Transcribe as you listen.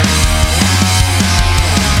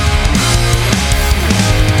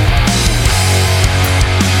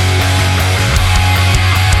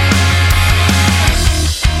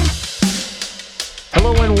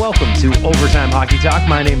to Overtime Hockey Talk.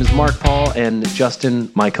 My name is Mark Paul and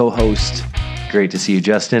Justin, my co-host. Great to see you,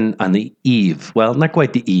 Justin, on the eve. Well, not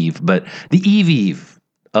quite the eve, but the eve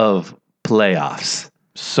of playoffs.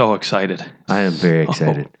 So excited. I am very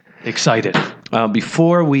excited. Excited.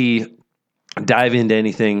 Before we dive into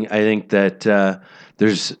anything, I think that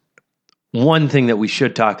there's one thing that we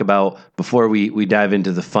should talk about before we dive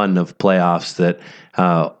into the fun of playoffs, that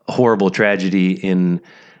horrible tragedy in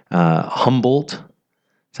Humboldt.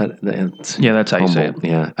 That's how you say it.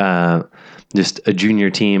 Yeah. Just a junior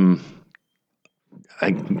team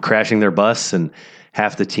crashing their bus and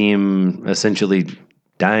half the team essentially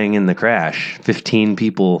dying in the crash. 15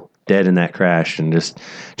 people dead in that crash, and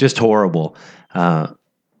just horrible.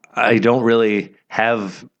 I don't really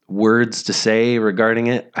have words to say regarding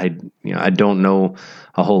it. I don't know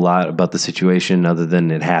a whole lot about the situation other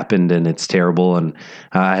than it happened and it's terrible. And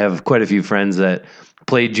I have quite a few friends that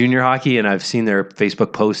played junior hockey, and I've seen their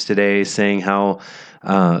Facebook posts today saying how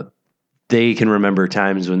they can remember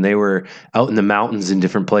times when they were out in the mountains in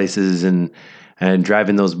different places and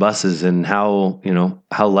driving those buses, and how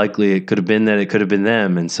likely it could have been that it could have been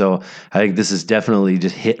them. And so I think this is definitely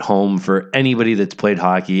just hit home for anybody that's played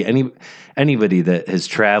hockey, anybody that has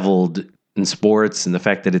traveled in sports, and the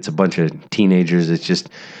fact that it's a bunch of teenagers. It's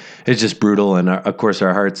just brutal. And of course,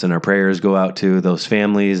 our hearts and our prayers go out to those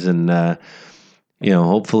families. And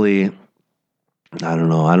hopefully, I don't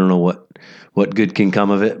know what good can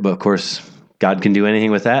come of it, but of course, God can do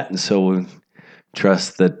anything with that. And so we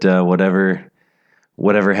trust that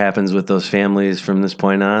whatever happens with those families from this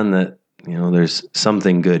point on, that there's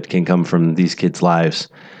something good can come from these kids' lives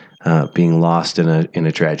being lost in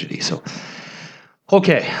a tragedy. So,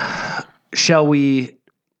 okay, shall we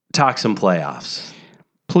talk some playoffs?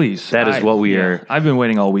 Please. That is what we are. I've been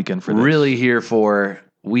waiting all weekend for this. Really here for.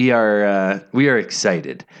 We are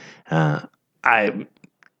excited. I've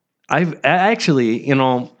actually,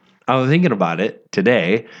 I was thinking about it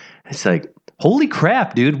today. It's like, holy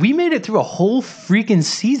crap, dude! We made it through a whole freaking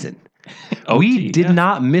season. We did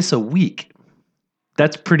not miss a week.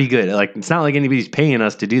 That's pretty good. Like, it's not like anybody's paying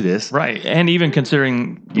us to do this, right? And even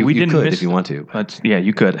considering we didn't miss, if you want to.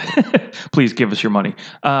 You could. Please give us your money.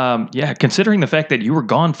 Considering the fact that you were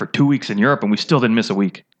gone for 2 weeks in Europe and we still didn't miss a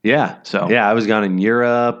week. Yeah. So I was gone in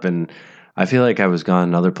Europe, and I feel like I was gone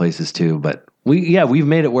in other places too. But we've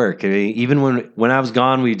made it work. I mean, even when I was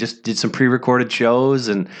gone, we just did some pre-recorded shows,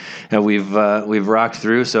 and we've rocked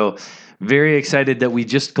through. So very excited that we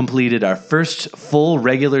just completed our first full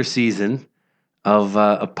regular season of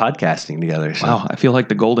podcasting together. So. Wow, I feel like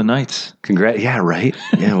the Golden Knights. Yeah, right.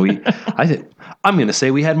 Yeah, I'm going to say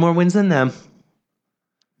we had more wins than them.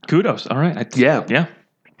 Kudos. All right. Yeah.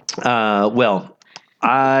 Well,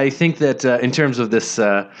 I think that in terms of this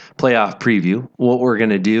playoff preview, what we're going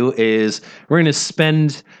to do is we're going to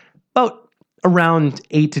spend about around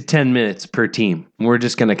 8 to 10 minutes per team. We're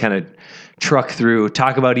just going to kind of truck through,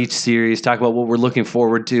 talk about each series, talk about what we're looking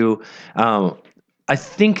forward to. I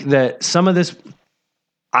think that some of this,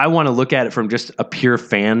 I want to look at it from just a pure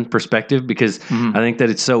fan perspective, because I think that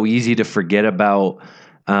it's so easy to forget about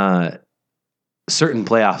certain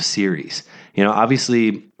playoff series.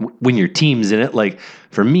 Obviously, when your team's in it, like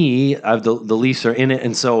for me, the Leafs are in it,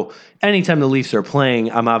 and so anytime the Leafs are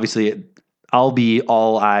playing, I'll be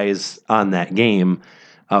all eyes on that game.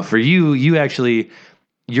 For you,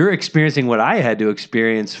 you're experiencing what I had to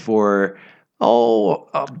experience for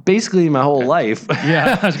basically my whole life.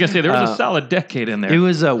 Yeah, I was gonna say there was a solid decade in there. It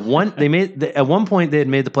was at one point they had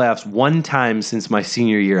made the playoffs one time since my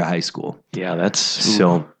senior year of high school. Yeah, that's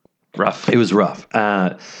so rough. It was rough.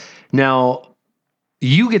 Now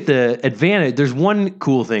you get the advantage. There's one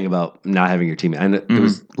cool thing about not having your team, and it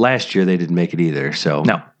was last year they didn't make it either. So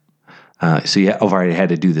no. So I've already had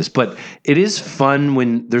to do this, but it is fun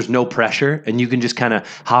when there's no pressure and you can just kind of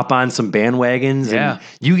hop on some bandwagons. Yeah. And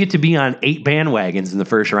you get to be on 8 bandwagons in the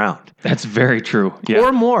first round. That's very true. Yeah.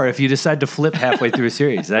 Or more if you decide to flip halfway through a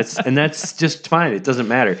series. That's just fine. It doesn't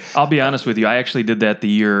matter. I'll be honest with you. I actually did that the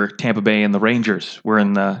year Tampa Bay and the Rangers were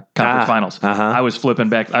in the conference finals. I was flipping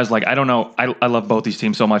back. I was like, I don't know. I love both these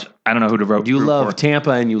teams so much. I don't know who to root for. You love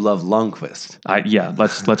Tampa and you love Lundqvist.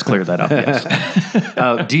 Let's clear that up.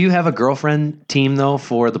 Yes. Do you have a girlfriend team though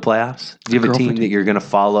for the playoffs? Do you have a team that you're going to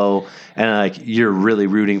follow and you're really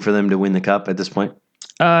rooting for them to win the cup at this point?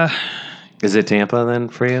 Is it Tampa then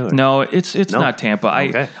for you? Or? No, it's not Tampa.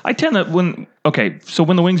 Okay. I tend to so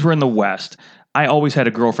when the Wings were in the West, I always had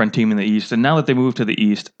a girlfriend team in the East, and now that they moved to the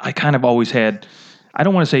East, I kind of always had I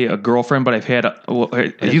don't want to say a girlfriend, but I've had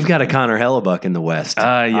you've got a Connor Hellebuck in the West. Yes.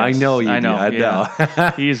 I know you. I know. I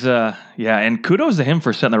know. He's and kudos to him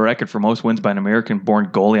for setting the record for most wins by an American-born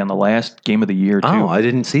goalie on the last game of the year too. Oh, I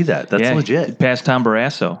didn't see that. That's legit. He passed Tom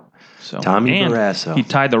Barrasso. So Barrasso. He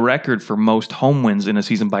tied the record for most home wins in a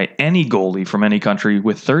season by any goalie from any country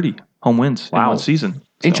with 30 home wins in one season. So,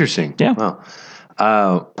 interesting. Yeah.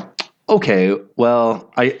 Wow. Okay.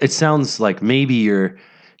 Well, it sounds like maybe you're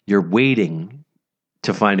waiting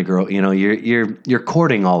to find a girl. You're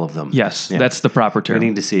courting all of them. Yes, that's the proper term.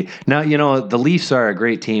 Waiting to see. Now, the Leafs are a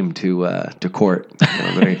great team to court.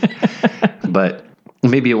 But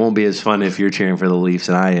maybe it won't be as fun if you're cheering for the Leafs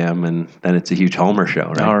and I am, and then it's a huge homer show,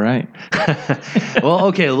 right? All right. Well,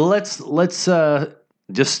 okay. Let's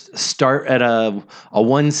just start at a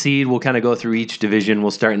 1 seed. We'll kind of go through each division.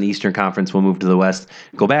 We'll start in the Eastern Conference. We'll move to the West,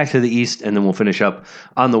 go back to the East, and then we'll finish up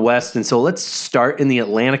on the West. And so let's start in the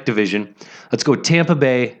Atlantic Division. Let's go Tampa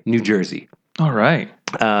Bay, New Jersey. All right.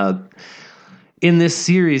 In this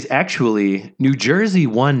series, actually, New Jersey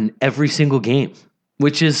won every single game,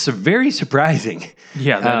 which is very surprising.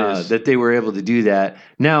 Yeah, that is. That they were able to do that.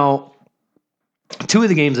 Now, 2 of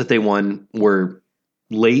the games that they won were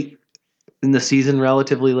late in the season,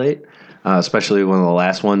 relatively late, especially one of the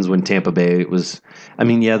last ones when Tampa Bay was. I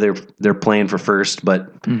mean, yeah, they're playing for first,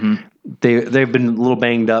 but they've been a little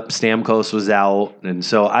banged up. Stamkos was out, and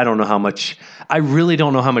so I don't know how much. I really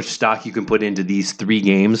don't know how much stock you can put into these 3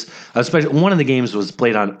 games. Especially one of the games was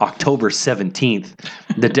played on October 17th.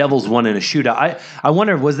 The Devils won in a shootout. I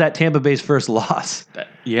wonder, was that Tampa Bay's first loss?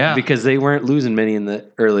 Yeah, because they weren't losing many in the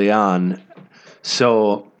early on.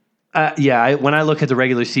 So. When I look at the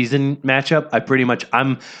regular season matchup,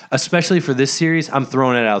 I'm especially for this series, I'm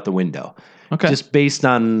throwing it out the window. Okay. Just based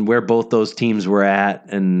on where both those teams were at,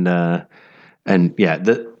 and I think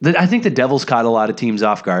the Devils caught a lot of teams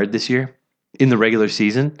off guard this year in the regular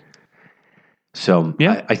season. So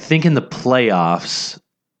I think in the playoffs,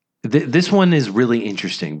 this one is really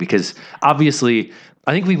interesting because obviously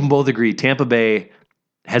I think we can both agree Tampa Bay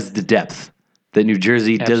has the depth that New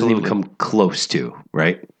Jersey doesn't even come close to,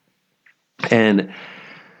 right? And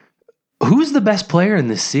who's the best player in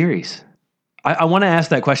this series? I want to ask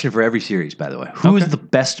that question for every series, by the way. Who is the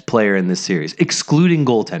best player in this series, excluding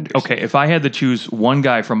goaltenders? Okay, if I had to choose one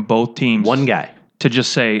guy from both teams. One guy. To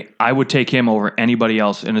just say, I would take him over anybody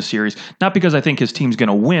else in a series. Not because I think his team's going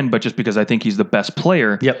to win, but just because I think he's the best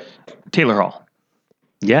player. Yep. Taylor Hall.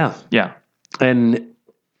 Yeah. Yeah. And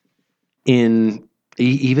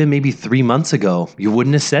even maybe 3 months ago, you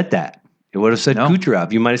wouldn't have said that. You would have said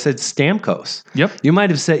Kucherov. You might have said Stamkos. Yep. You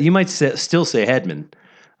might still say Hedman.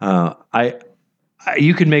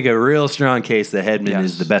 You could make a real strong case that Hedman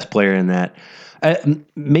is the best player in that.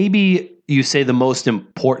 Maybe you say the most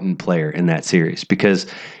important player in that series because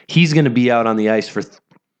he's going to be out on the ice for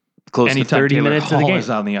close to 30 Taylor minutes Hall of the game. Is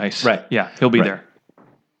on the ice. Right. Yeah, he'll be there.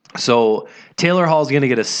 So Taylor Hall's going to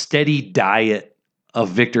get a steady diet of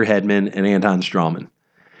Victor Hedman and Anton Strawman.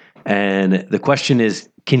 And the question is,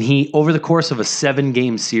 can he, over the course of a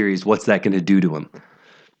 7-game series, what's that going to do to him?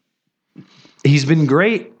 He's been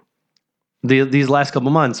great these last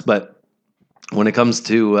couple months, but when it comes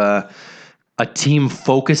to a team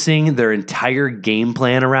focusing their entire game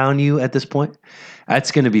plan around you at this point,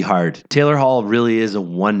 that's going to be hard. Taylor Hall really is a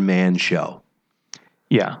one-man show.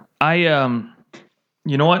 Yeah.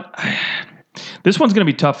 You know what? This one's going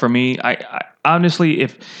to be tough for me. I honestly,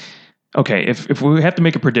 if we have to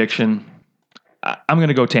make a prediction, I'm going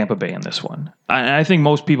to go Tampa Bay in this one. I think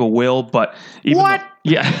most people will, but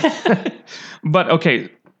but okay,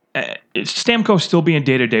 Stamkos still being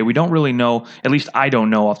day-to-day. We don't really know, at least I don't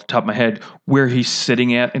know off the top of my head, where he's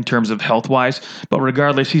sitting at in terms of health-wise. But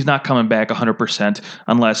regardless, he's not coming back 100%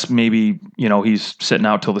 unless maybe, he's sitting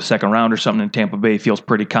out till the second round or something, and Tampa Bay feels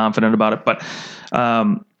pretty confident about it. But,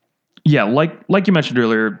 like you mentioned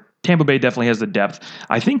earlier, Tampa Bay definitely has the depth.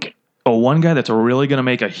 I think one guy that's really going to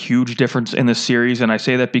make a huge difference in this series, and I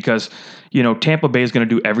say that because, Tampa Bay is going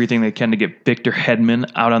to do everything they can to get Victor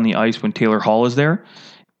Hedman out on the ice when Taylor Hall is there.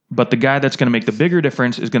 But the guy that's going to make the bigger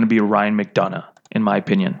difference is going to be Ryan McDonagh, in my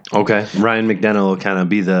opinion. Okay. Ryan McDonagh will kind of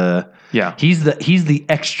be he's the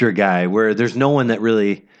extra guy where there's no one that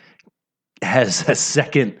really has a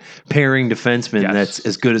second pairing defenseman that's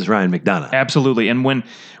as good as Ryan McDonagh. Absolutely. And when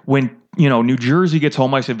New Jersey gets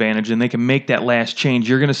home ice advantage and they can make that last change,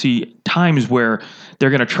 you're going to see times where they're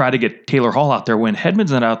going to try to get Taylor Hall out there when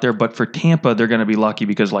Hedman's not out there. But for Tampa, they're going to be lucky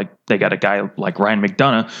because they got a guy like Ryan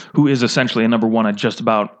McDonagh, who is essentially a number one on just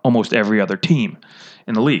about almost every other team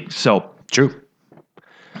in the league. So true.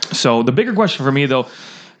 So the bigger question for me, though,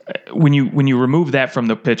 when you remove that from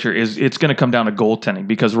the pitcher, it's going to come down to goaltending,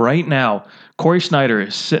 because right now Corey Snyder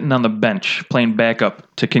is sitting on the bench playing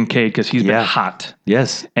backup to Kincaid because he's been hot.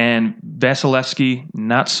 Yes. And Vasilevsky,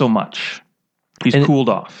 not so much. He's cooled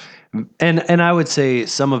off. And I would say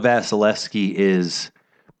some of Vasilevsky is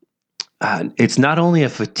it's not only a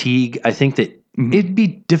fatigue. I think that it'd be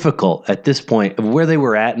difficult at this point of where they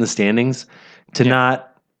were at in the standings to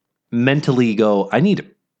not mentally go, I need to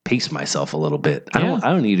pace myself a little bit. I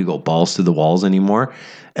don't need to go balls to the walls anymore.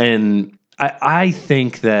 And I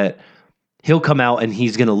think that he'll come out and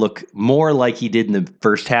he's going to look more like he did in the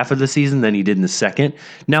first half of the season than he did in the second.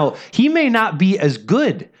 Now, he may not be as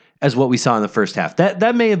good as what we saw in the first half.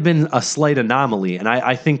 That may have been a slight anomaly, and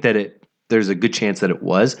I think that there's a good chance that it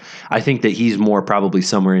was. I think that he's more probably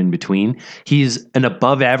somewhere in between. He's an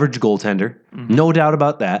above average goaltender, no doubt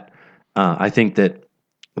about that. I think that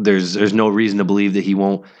there's no reason to believe that he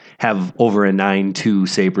won't have over a 9.2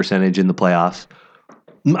 save percentage in the playoffs.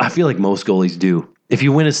 I feel like most goalies do. If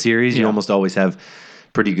you win a series, you almost always have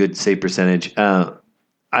pretty good save percentage.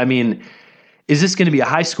 I mean, is this going to be a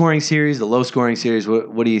high scoring series, a low scoring series?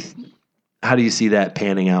 How do you see that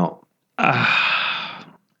panning out?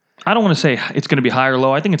 I don't want to say it's going to be high or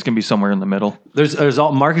low. I think it's going to be somewhere in the middle. There's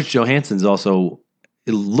Marcus Johansson's also.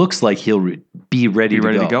 It looks like he'll be ready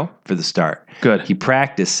to go for the start. Good. He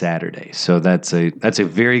practiced Saturday, so that's a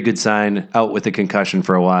very good sign. Out with a concussion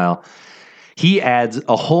for a while, he adds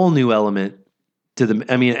a whole new element to the.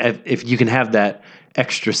 I mean, if you can have that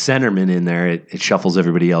extra centerman in there, it shuffles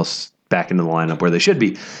everybody else back into the lineup where they should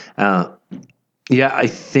be. I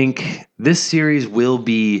think this series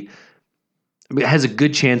has a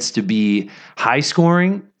good chance to be high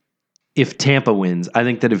scoring if Tampa wins. I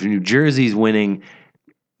think that if New Jersey's winning,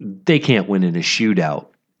 they can't win in a shootout,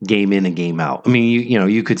 game in and game out. I mean,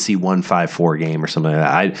 you could see 1-5-4 game or something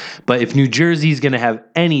like that. But if New Jersey's going to have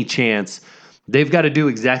any chance, they've got to do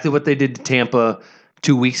exactly what they did to Tampa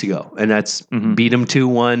 2 weeks ago, and that's beat them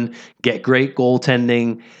 2-1, get great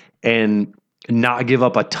goaltending, and not give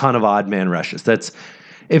up a ton of odd man rushes. That's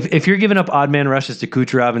if you're giving up odd man rushes to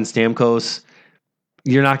Kucherov and Stamkos,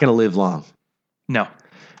 you're not going to live long. No.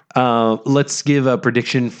 Let's give a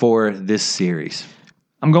prediction for this series.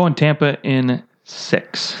 I'm going Tampa in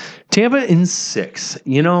 6. Tampa in 6.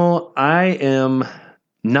 I am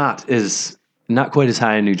not quite as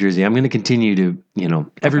high in New Jersey. I'm going to continue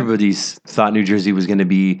to, everybody's thought New Jersey was going to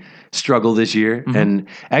be struggle this year. And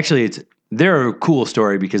actually they're a cool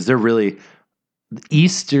story because they're really the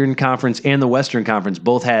Eastern Conference and the Western Conference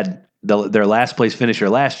both had their last place finisher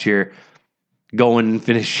last year go and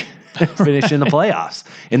finish in the playoffs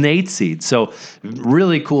in the 8th seed. So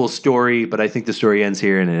really cool story, but I think the story ends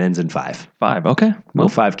here and it ends in 5. 5, okay. Well,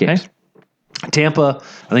 5 games. Okay. Tampa,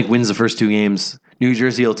 I think, wins the first 2 games. New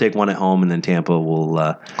Jersey will take one at home, and then Tampa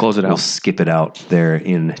will close it out. Will skip it out there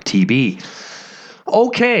in TB.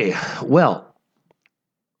 Okay, well,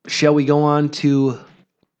 shall we go on to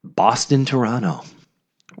Boston, Toronto?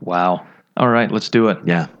 Wow. All right, let's do it.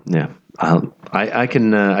 Yeah. I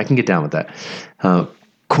can get down with that. Of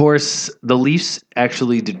course, the Leafs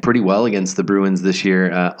actually did pretty well against the Bruins this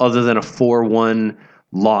year. Other than a 4-1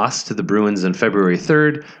 loss to the Bruins on February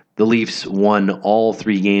 3rd, the Leafs won all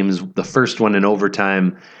 3 games, the first one in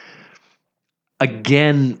overtime.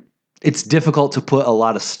 Again, it's difficult to put a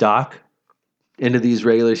lot of stock into these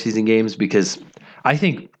regular season games because I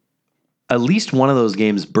think at least one of those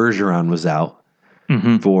games Bergeron was out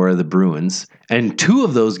for the Bruins, and 2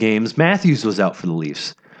 of those games Matthews was out for the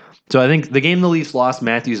Leafs. So I think the game the Leafs lost,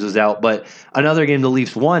 Matthews was out, but another game the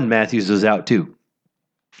Leafs won, Matthews was out too.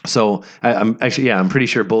 So I'm pretty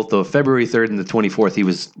sure both the February 3rd and the 24th, he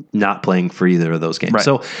was not playing for either of those games. Right.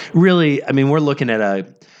 So really, I mean, we're looking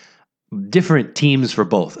at different teams for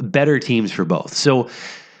both, better teams for both. So,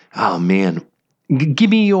 oh man, give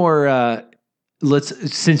me your,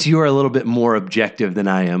 since you are a little bit more objective than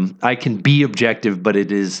I am, I can be objective, but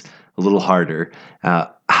it is a little harder.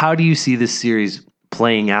 How do you see this series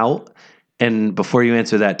playing out? And before you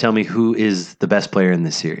answer that, tell me who is the best player in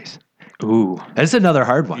this series. Ooh, that's another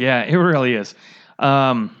hard one. Yeah, it really is.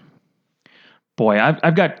 Boy,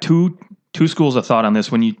 I've got two schools of thought on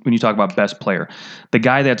this. When you talk about best player, the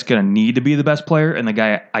guy that's going to need to be the best player, and the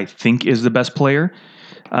guy I think is the best player.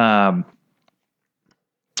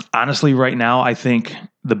 Honestly, right now, I think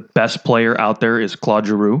the best player out there is Claude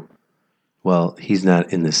Giroux. Well, he's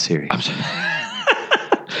not in this series.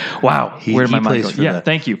 Wow, where did my mind go? Yeah,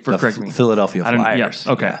 thank you for correcting me. Philadelphia Flyers.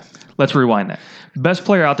 Okay, yeah. Let's rewind that. Best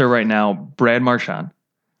player out there right now, Brad Marchand.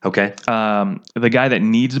 Okay. The guy that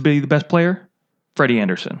needs to be the best player, Freddie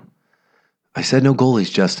Anderson. I said no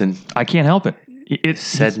goalies, Justin. I can't help it. It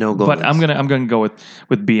said no goalies. But I'm gonna go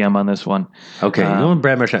with BM on this one. Okay, you're going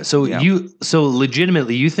Brad Marchand. So yeah. so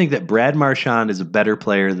legitimately, you think that Brad Marchand is a better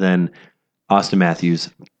player than Austin Matthews,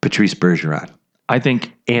 Patrice Bergeron, I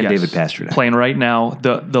think, and yes, David Pastrnak playing right now,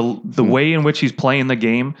 the way in which he's playing the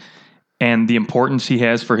game and the importance he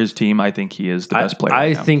has for his team, I think he is the best player.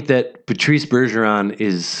 I think that Patrice Bergeron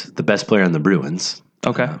is the best player on the Bruins.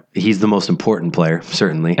 Okay. He's the most important player,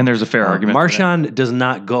 certainly. And there's a fair argument. Marchand does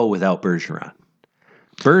not go without Bergeron.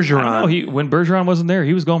 I don't know. When Bergeron wasn't there,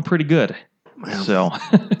 he was going pretty good. Well, so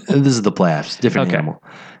this is the playoffs, different Okay. animal.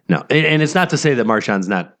 No, and it's not to say that Marchand's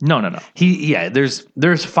not. No.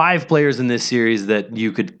 There's 5 players in this series that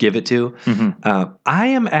you could give it to. Mm-hmm. I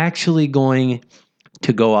am actually going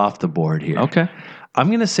to go off the board here. Okay. I'm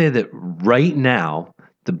going to say that right now,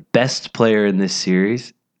 the best player in this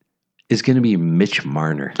series is going to be Mitch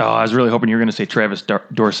Marner. Oh, I was really hoping you were going to say Travis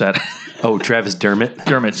Dorsett. Oh, Travis Dermott.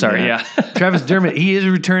 Dermott, sorry, yeah. Travis Dermott. He is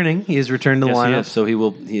returning. He has returned to the lineup, so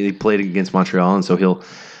he played against Montreal, and so he'll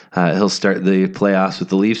start the playoffs with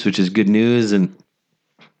the Leafs, which is good news. And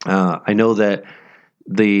I know that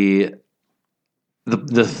the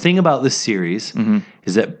thing about this series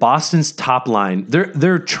is that Boston's top line,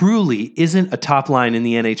 there truly isn't a top line in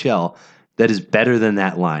the NHL that is better than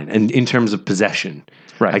that line, and in terms of possession.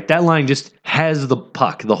 Right. Like that line just has the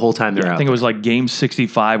puck the whole time they're out. I think it was like game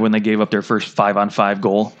 65 when they gave up their first 5-on-5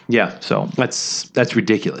 goal. Yeah. So that's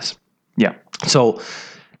ridiculous. Yeah. So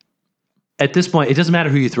at this point, it doesn't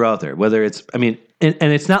matter who you throw out there, whether it's, and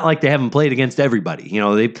it's not like they haven't played against everybody. You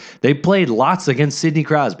know, they played lots against Sidney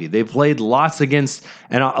Crosby. They played lots against,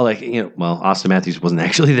 Austin Matthews wasn't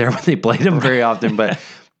actually there when they played him very often, but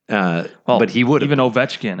but he would have. Even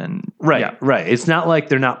Ovechkin and right. It's not like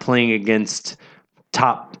they're not playing against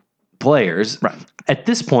top players. Right. At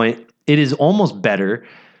this point, it is almost better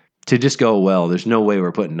to just go, well, there's no way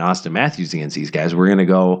we're putting Austin Matthews against these guys. We're going to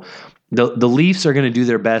go, the Leafs are going to do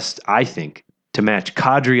their best, I think, to match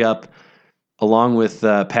Kadri up along with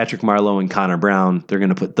Patrick Marleau and Connor Brown. They're going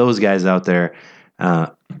to put those guys out there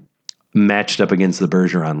matched up against the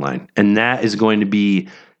Bergeron line. And that is going to be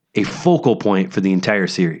a focal point for the entire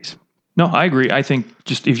series. No, I agree. I think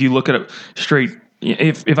just if you look at it straight,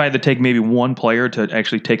 if I had to take maybe one player to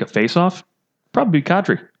actually take a face-off, probably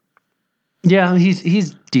Kadri. Yeah,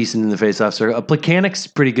 he's decent in the face-off circle. Plekanec's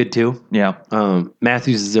pretty good too. Yeah.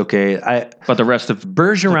 Matthews is okay. But the rest of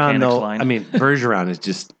Bergeron, though, line. Bergeron is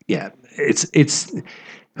just, it's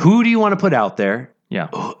who do you want to put out there? Yeah.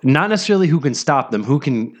 Not necessarily who can stop them, who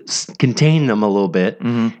can contain them a little bit,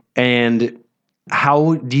 and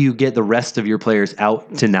how do you get the rest of your players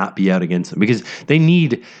out to not be out against them? Because they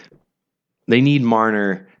need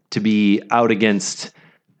Marner to be out against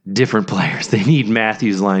different players. They need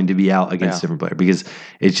Matthews' line to be out against different players because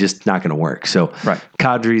it's just not going to work. So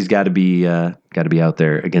Kadri's got to be out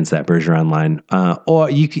there against that Bergeron line, or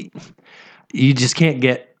you just can't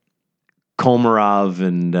get Komarov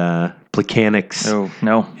and Plekanec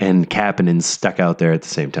and Kapanen stuck out there at the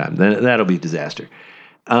same time. Then that'll be a disaster.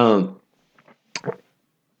 I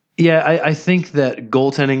think that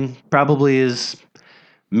goaltending probably is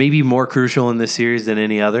maybe more crucial in this series than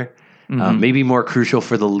any other. Maybe more crucial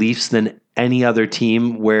for the Leafs than any other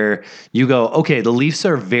team where you go, okay, the Leafs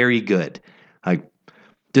are very good. Like,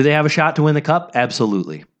 do they have a shot to win the cup?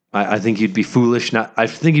 Absolutely. I think you'd be foolish. I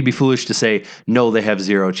think you'd be foolish to say, no, they have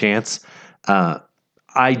zero chance.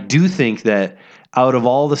 I do think that out of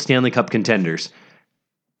all the Stanley Cup contenders,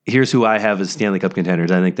 here's who I have as Stanley Cup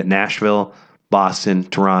contenders. I think that Nashville, Boston,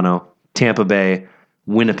 Toronto, Tampa Bay,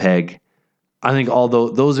 Winnipeg, I think all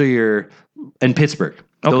those are and Pittsburgh.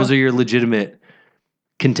 Okay. Those are your legitimate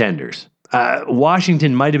contenders.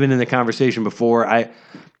 Washington might have been in the conversation before. I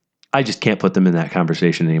just can't put them in that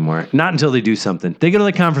conversation anymore. Not until they do something. They go to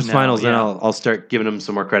the conference finals, then I'll start giving them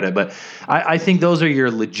some more credit. But I think those are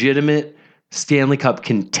your legitimate Stanley Cup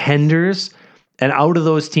contenders. And out of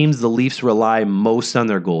those teams, the Leafs rely most on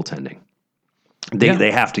their goaltending.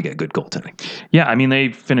 They have to get good goaltending. Yeah, I mean, they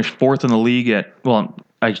finished fourth in the league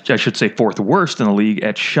I should say fourth worst in the league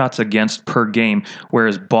at shots against per game,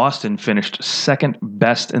 whereas Boston finished second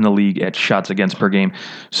best in the league at shots against per game.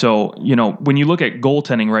 So, when you look at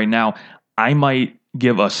goaltending right now, I might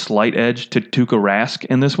give a slight edge to Tuukka Rask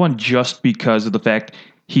in this one just because of the fact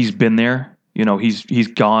he's been there. He's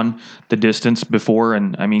gone the distance before,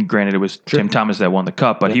 and I mean, granted, it was Tim Thomas that won the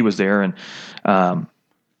cup, but he was there, and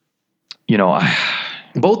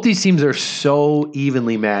both these teams are so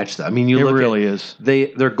evenly matched. I mean, it really is.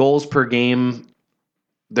 Their goals per game,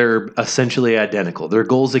 they're essentially identical. Their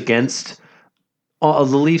goals against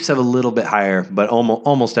The Leafs have a little bit higher, but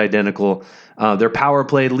almost identical. Their power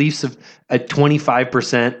play, Leafs have at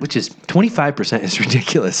 25%, which is 25% is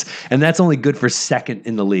ridiculous, and that's only good for second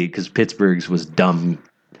in the league because Pittsburgh's was dumb.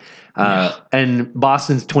 And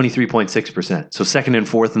Boston's 23.6%, so second and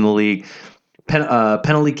fourth in the league.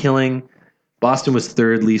 Penalty killing, Boston was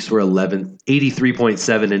third, Leafs were 11th,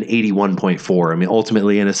 83.7 and 81.4. I mean,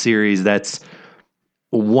 ultimately in a series, that's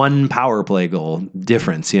one power play goal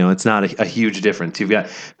difference. It's not a huge difference. You've got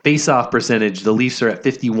face-off percentage. The Leafs are at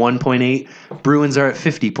 51.8. Bruins are at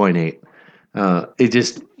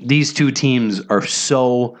 50.8. These two teams are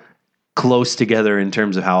so close together in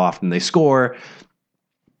terms of how often they score,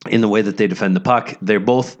 in the way that they defend the puck. They're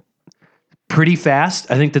both pretty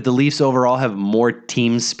fast. I think that the Leafs overall have more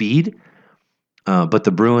team speed. But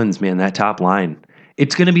the Bruins, man, that top line,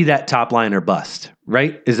 it's going to be that top line or bust,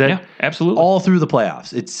 right? Is that Yeah, absolutely. all through the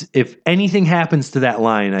playoffs? If anything happens to that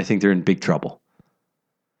line, I think they're in big trouble.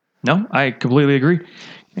 No, I completely agree.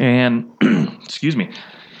 And excuse me.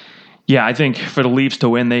 Yeah, I think for the Leafs to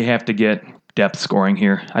win, they have to get depth scoring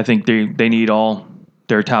here. I think they need all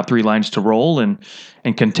their top three lines to roll and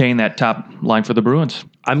contain that top line for the Bruins.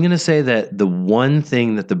 I'm going to say that the one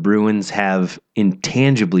thing that the Bruins have,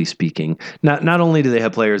 intangibly speaking, not only do they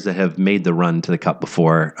have players that have made the run to the Cup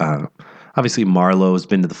before, obviously Marlowe's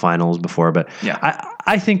been to the finals before, but yeah.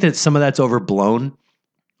 I think that some of that's overblown.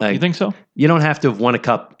 You think so? You don't have to have won a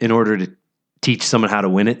Cup in order to teach someone how to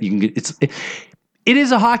win it. It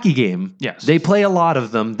is a hockey game. Yes. They play a lot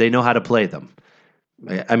of them. They know how to play them.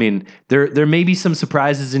 I mean, there may be some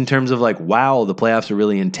surprises in terms of like, wow, the playoffs are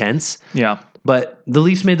really intense. Yeah. But the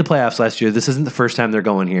Leafs made the playoffs last year. This isn't the first time they're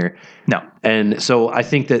going here. No. And so I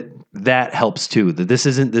think that helps too. That this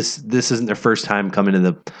isn't their first time coming to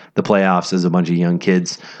the playoffs as a bunch of young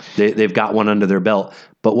kids. They've got one under their belt.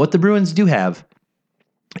 But what the Bruins do have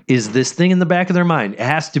is this thing in the back of their mind. It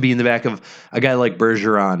has to be in the back of a guy like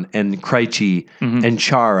Bergeron and Krejci and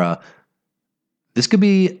Chara. This could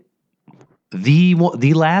be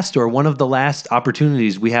the last or one of the last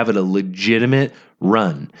opportunities we have at a legitimate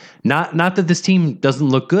run. Not that this team doesn't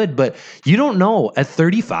look good, but you don't know at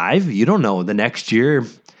 35, you don't know the next year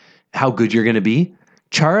how good you're going to be.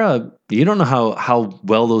 Chara, you don't know how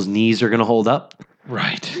well those knees are going to hold up.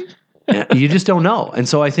 Right. You just don't know. And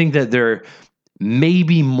so I think that there may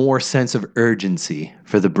be more sense of urgency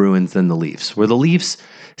for the Bruins than the Leafs, where the Leafs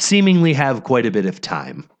seemingly have quite a bit of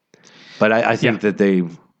time. But I think that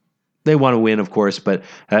they want to win, of course, but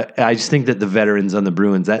I just think that the veterans on the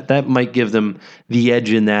Bruins, that might give them the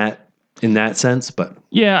edge in that sense. But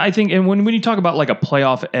yeah, I think, and when you talk about like a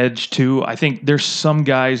playoff edge too, I think there's some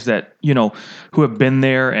guys that, who have been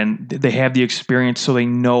there and they have the experience, so they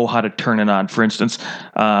know how to turn it on. For instance,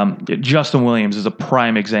 Justin Williams is a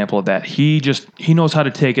prime example of that. He knows how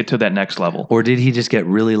to take it to that next level. Or did he just get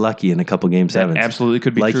really lucky in a couple game sevens? That absolutely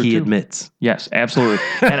could be like true he too. admits. Yes, absolutely.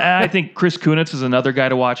 And I think Chris Kunitz is another guy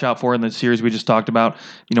to watch out for in the series we just talked about,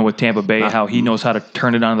 with Tampa Bay, how he knows how to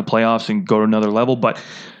turn it on in the playoffs and go to another level. But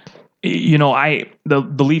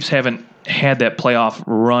the Leafs haven't had that playoff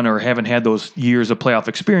run or haven't had those years of playoff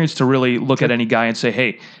experience to really look at any guy and say,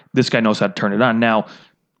 hey, this guy knows how to turn it on. Now,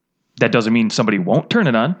 that doesn't mean somebody won't turn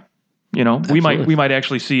it on. We might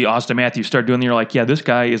actually see Austin Matthews start doing. You're like, yeah, this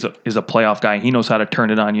guy is a playoff guy. He knows how to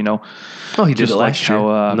turn it on. Oh, he did just it last year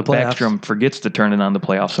in the playoffs. Backstrom forgets to turn it on the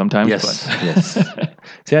playoffs sometimes. Yes, yes.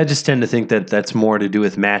 See, I just tend to think that that's more to do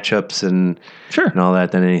with matchups and all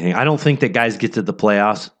that than anything. I don't think that guys get to the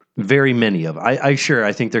playoffs. Very many of I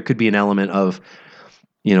think there could be an element of,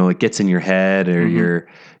 it gets in your head or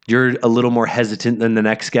you're a little more hesitant than the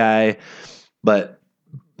next guy, but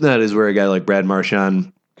that is where a guy like Brad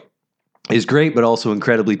Marchand is great, but also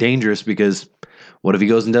incredibly dangerous because what if he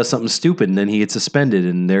goes and does something stupid and then he gets suspended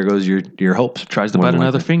and there goes your hopes. Tries to bite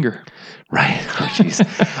another finger. Right. Oh,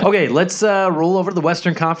 jeez. Okay, let's roll over to the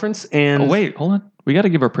Western Conference and. Oh wait, hold on. We got to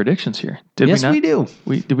give our predictions here. Did yes, we do.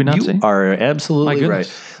 Did we not you say? You are absolutely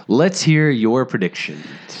right. Let's hear your predictions.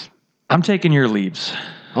 I'm taking your Leafs.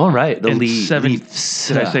 All right. The Leafs.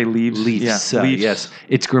 Did I say Leafs? Leafs. Yeah, Leafs. Yes.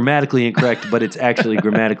 It's grammatically incorrect, but it's actually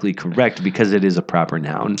grammatically correct because it is a proper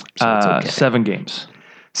noun. So it's okay. 7 games.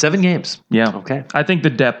 7 games. Yeah. Okay. I think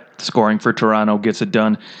the depth scoring for Toronto gets it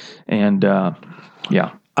done. And,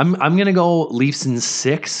 yeah. I'm going to go Leafs in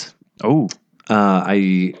 6. Oh.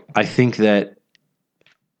 I think that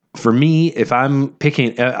for me, if I'm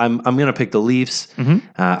picking, I'm going to pick the Leafs. Mm-hmm.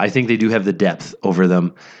 I think they do have the depth over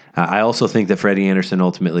them. I also think that Freddie Anderson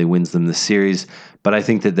ultimately wins them this series, but I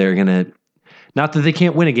think that they're going to, not that they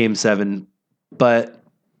can't win a game 7, but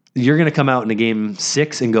you're going to come out in a game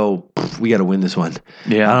 6 and go, we got to win this one.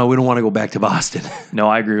 Yeah. We don't want to go back to Boston. No,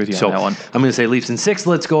 I agree with you on that one. I'm going to say Leafs in 6.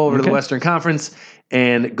 Let's go over to the Western Conference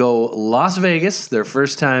and go Las Vegas, their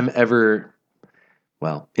first time ever,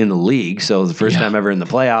 in the league. So the first time ever in the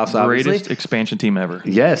playoffs, obviously. Greatest expansion team ever.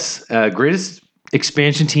 Yes. Greatest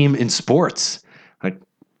expansion team in sports. Like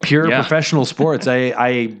pure professional sports.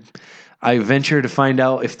 I venture to find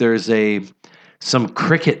out if there's some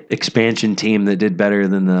cricket expansion team that did better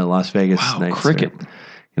than the Las Vegas Knights. Cricket.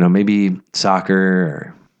 Or, maybe soccer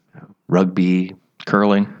or rugby.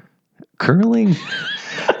 Curling.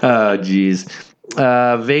 Oh, geez.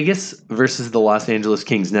 Vegas versus the Los Angeles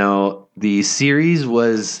Kings. Now, the series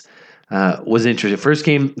was interesting. First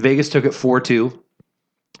game, Vegas took it 4-2.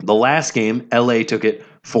 The last game, LA took it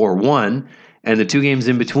 4-1. And the 2 games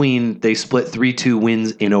in between, they split 3-2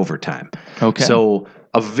 wins in overtime. Okay. So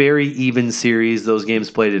a very even series. Those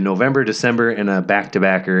games played in November, December, and a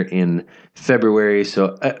back-to-backer in February.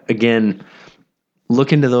 So, again,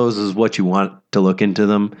 look into those as what you want to look into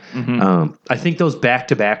them. Mm-hmm. I think those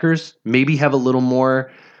back-to-backers maybe have a little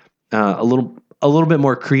more, a little bit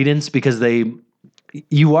more credence because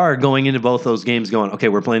you are going into both those games going, okay,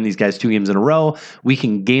 we're playing these guys 2 games in a row. We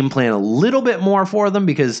can game plan a little bit more for them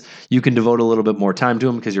because you can devote a little bit more time to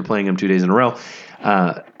them because you're playing them 2 days in a row.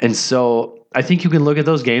 And so I think you can look at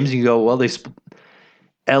those games and you go, well,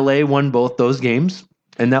 LA won both those games.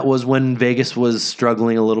 And that was when Vegas was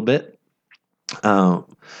struggling a little bit. I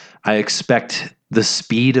expect the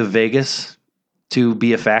speed of Vegas to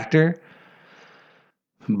be a factor.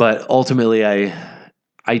 But ultimately,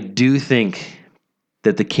 I do think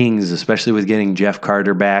that the Kings, especially with getting Jeff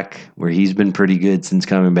Carter back, where he's been pretty good since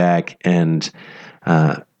coming back, and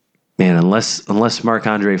unless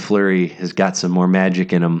Marc-Andre Fleury has got some more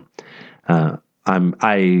magic in him,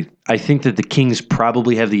 I think that the Kings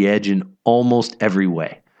probably have the edge in almost every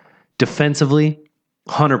way. Defensively,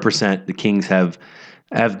 100%, the Kings have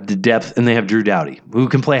the depth, and they have Drew Doughty, who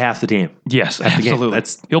can play half the team. Yes, absolutely.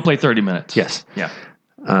 He'll play 30 minutes. Yes. Yeah.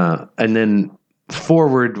 And then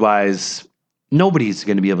forward-wise, nobody's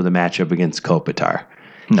going to be able to match up against Kopitar.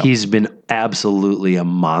 No. He's been absolutely a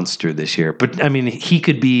monster this year. But I mean, he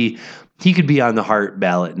could be on the Hart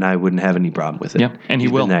ballot, and I wouldn't have any problem with it. Yeah, and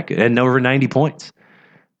he's will. Been that good, and over 90 points.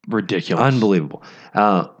 Ridiculous, unbelievable.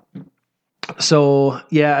 So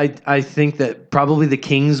yeah, I think that probably the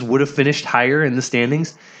Kings would have finished higher in the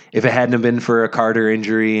standings if it hadn't have been for a Carter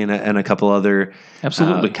injury and a couple other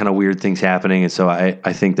kind of weird things happening. And so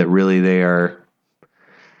I think that really they're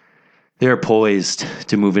poised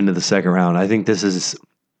to move into the second round. I think this is,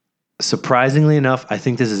 surprisingly enough, I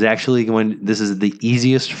think this is the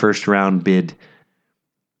easiest first round bid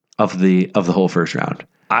of the whole first round.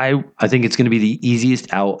 I think it's going to be the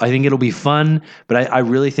easiest out. I think it'll be fun, but I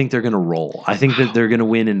really think they're going to roll. I think that they're going to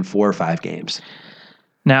win in 4 or 5 games.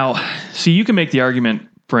 Now, see, you can make the argument,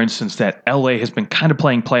 for instance, that LA has been kind of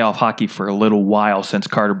playing playoff hockey for a little while since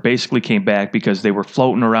Carter basically came back because they were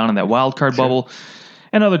floating around in that wild card bubble.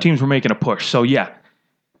 And other teams were making a push. So, yeah,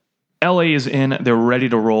 LA is in. They're ready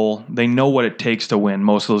to roll. They know what it takes to win.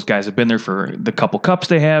 Most of those guys have been there for the couple cups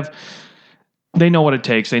they have. They know what it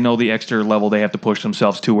takes. They know the extra level they have to push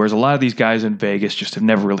themselves to, whereas a lot of these guys in Vegas just have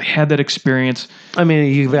never really had that experience. I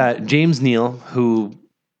mean, you've got James Neal, who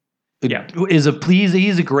he's a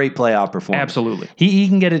great playoff performer. Absolutely. He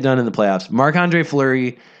can get it done in the playoffs. Marc-Andre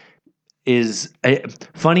Fleury is,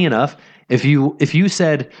 funny enough, if you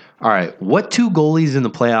said, all right, what 2 goalies in the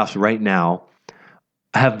playoffs right now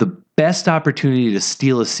have the best opportunity to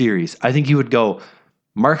steal a series? I think you would go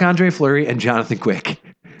Marc-Andre Fleury and Jonathan Quick.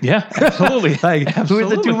 Yeah, absolutely. Who are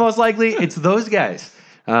the 2 most likely? It's those guys.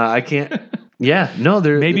 I can't. Yeah, no,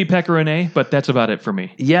 they're maybe Pekka Rinne, but that's about it for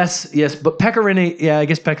me. Yes, but Pekka Rinne. Yeah, I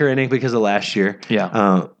guess Pekka Rinne because of last year.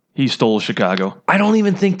 Yeah, he stole Chicago. I don't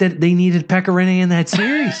even think that they needed Pekka Rinne in that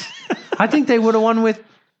series. I think they would have won with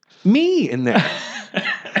me in there.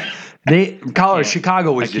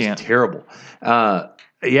 Chicago was just terrible.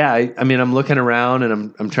 I mean, I'm looking around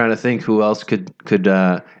and I'm trying to think who else could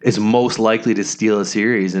is most likely to steal a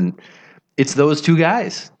series, and it's those 2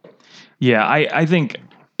 guys. Yeah, I think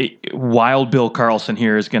Wild Bill Karlsson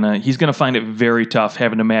here he's gonna find it very tough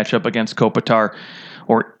having to match up against Kopitar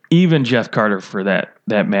or even Jeff Carter for that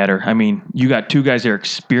matter. I mean, you got 2 guys that are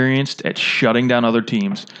experienced at shutting down other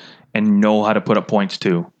teams and know how to put up points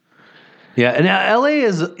too. Yeah, and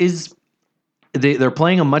LA they're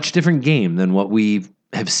playing a much different game than what we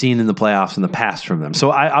have seen in the playoffs in the past from them.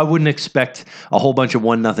 So I wouldn't expect a whole bunch of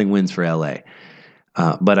 1-0 wins for LA.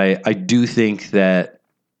 But I do think that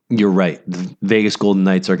you're right. The Vegas Golden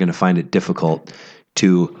Knights are going to find it difficult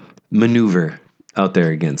to maneuver out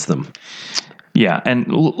there against them. Yeah, and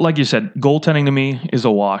like you said, goaltending to me is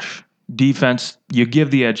a wash. Defense, you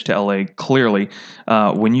give the edge to LA clearly.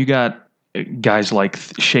 When you got guys like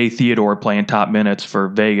Shea Theodore playing top minutes for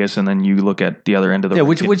Vegas, and then you look at the other end of the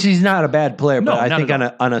which he's not a bad player, No, but I not think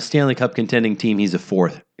at on a Stanley Cup contending team, he's a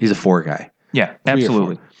four guy. Yeah,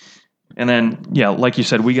 absolutely. And then, like you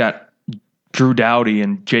said, we got Drew Doughty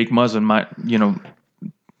and Jake Muzzin,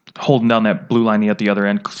 holding down that blue line at the other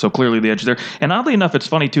end. So clearly the edge there. And oddly enough, it's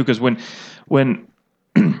funny too, because when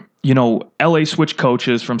LA switched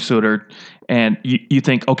coaches from Sutter, and you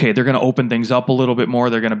think, okay, they're going to open things up a little bit more.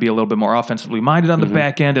 They're going to be a little bit more offensively minded on the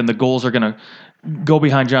back end, and the goals are going to go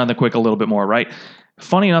behind Jonathan Quick a little bit more, right?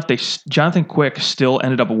 Funny enough, Jonathan Quick still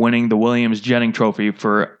ended up winning the Williams Jennings Trophy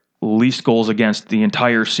for least goals against the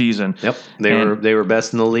entire season. Yep, they were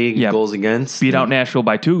best in the league goals against. Beat out Nashville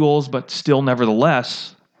by 2 goals, but still,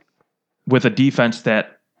 nevertheless, with a defense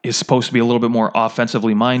that is supposed to be a little bit more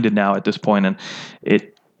offensively minded now at this point, and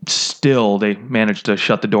they managed to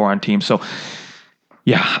shut the door on teams. So,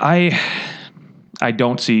 I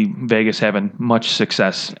don't see Vegas having much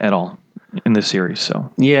success at all in this series.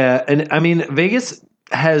 So yeah, and I mean Vegas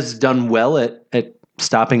has done well at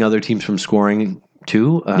stopping other teams from scoring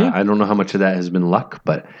too. I don't know how much of that has been luck,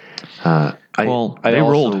 but they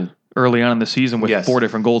rolled early on in the season with 4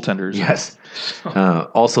 different goaltenders. Yes.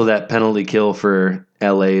 Also, that penalty kill for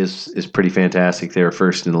LA is pretty fantastic. They were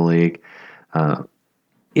first in the league.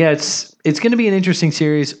 It's going to be an interesting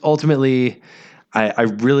series. Ultimately, I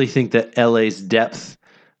really think that LA's depth,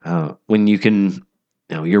 when you can,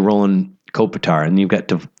 you're rolling Kopitar and you've got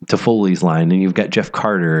Toffoli's line and you've got Jeff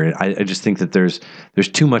Carter. I just think that there's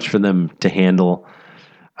too much for them to handle.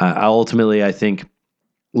 Ultimately, I think,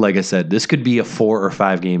 like I said, this could be a 4 or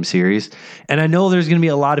 5 game series. And I know there's going to be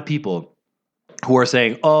a lot of people who are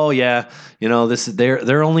saying, "Oh yeah,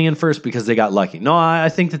 they're only in first because they got lucky." No, I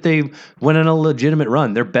think that they went on a legitimate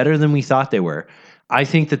run. They're better than we thought they were. I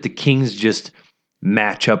think that the Kings just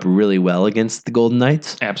match up really well against the Golden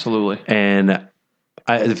Knights. Absolutely. And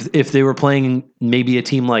if they were playing maybe a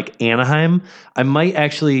team like Anaheim, I might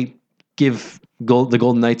actually give the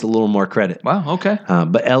Golden Knights a little more credit. Wow, okay.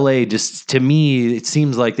 But LA, just to me, it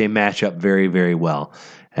seems like they match up very, very well.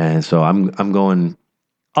 And so I'm going.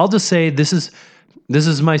 I'll just say this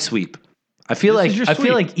is my sweep. I feel like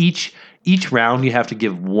each round you have to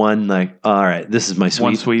give one, like, all right, this is my sweep.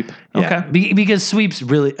 One sweep. Yeah. Okay. Because sweeps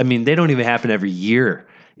really, I mean, they don't even happen every year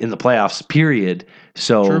in the playoffs, period.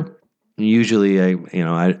 So True. Usually,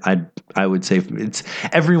 I would say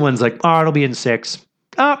everyone's like, oh, it'll be in 6.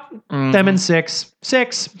 Them in 6.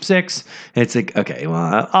 It's like, okay,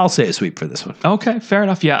 well, I'll say a sweep for this one. Okay, fair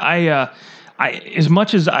enough. Yeah, I as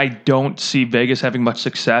much as I don't see Vegas having much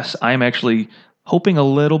success, I'm actually hoping a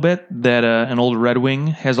little bit that an old Red Wing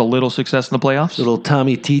has a little success in the playoffs. Little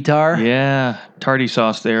Tommy Tatar. Yeah, tardy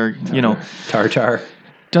sauce there. Tartar.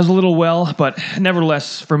 Does a little well, but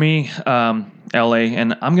nevertheless, for me, LA,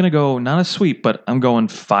 and I'm going to go not a sweep, but I'm going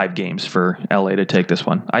 5 games for LA to take this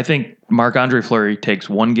one. I think Marc-Andre Fleury takes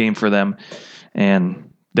 1 game for them, and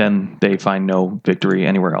then they find no victory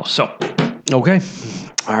anywhere else. So, okay.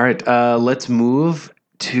 All right. Let's move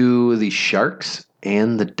to the Sharks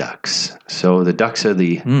and the Ducks. So the Ducks are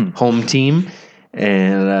the home team,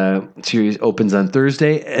 and series opens on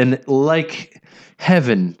Thursday, and like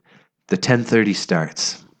heaven, the 10:30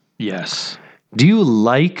 starts. Yes. Do you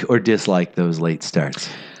like or dislike those late starts?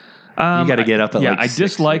 You got to get up at I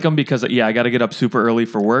dislike them because I got to get up super early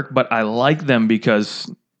for work, but I like them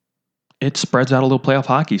because it spreads out a little playoff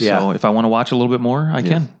hockey. Yeah. So if I want to watch a little bit more, I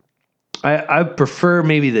can. I prefer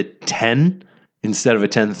maybe the 10 instead of a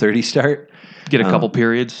 10:30 start. Get a couple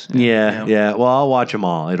periods. Yeah. Well, I'll watch them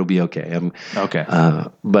all. It'll be okay. Okay.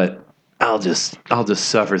 But I'll just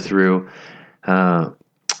suffer through.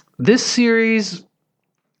 This series,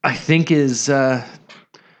 I think, is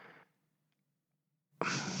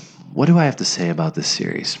what do I have to say about this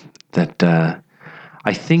series? That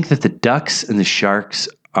I think that the Ducks and the Sharks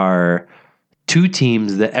are 2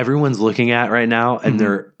 teams that everyone's looking at right now, and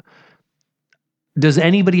they're. Does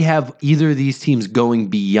anybody have either of these teams going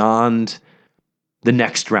beyond the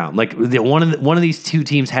next round? Like one of these 2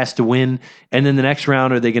 teams has to win, and then the next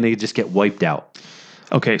round, are they going to just get wiped out?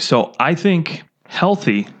 Okay, so I think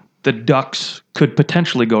healthy, the Ducks could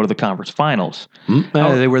potentially go to the conference finals.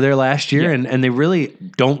 They were there last year, and they really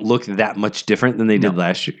don't look that much different than they did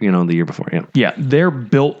last year. The year before. Yeah, they're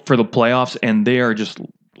built for the playoffs, and they are just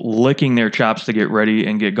licking their chops to get ready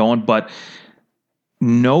and get going. But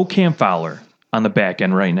no Cam Fowler on the back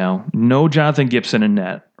end right now. No Jonathan Gibson in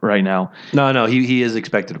net right now. No, he is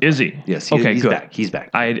expected to play. Is he? Yes. Okay, he's good. back. He's back.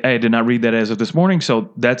 I did not read that as of this morning,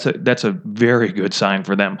 so that's a very good sign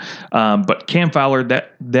for them. But Cam Fowler,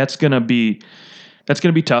 that's gonna be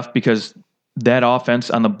tough because that offense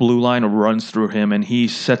on the blue line runs through him, and he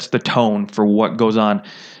sets the tone for what goes on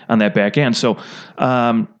that back end. So,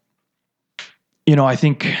 I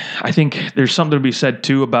think there's something to be said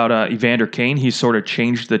too about Evander Kane. He's sort of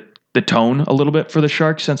changed the tone a little bit for the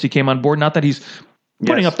Sharks since he came on board. Not that he's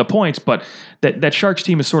putting up the points, but that Sharks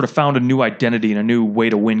team has sort of found a new identity and a new way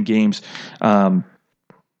to win games.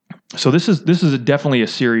 So this is definitely a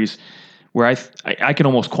series where I can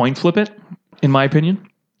almost coin flip it, in my opinion.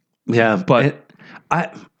 Yeah, but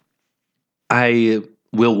I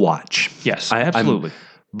will watch. Yes, absolutely.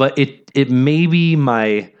 But it may be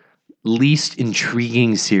my least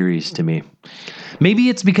intriguing series to me. Maybe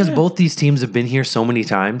it's because both these teams have been here so many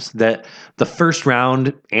times that the first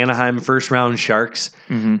round Anaheim, first round Sharks,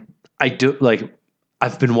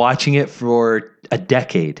 I've been watching it for a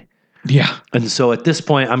decade. Yeah. And so at this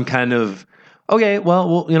point I'm kind of, okay,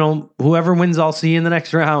 well, whoever wins, I'll see you in the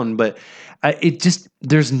next round. But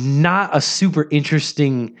there's not a super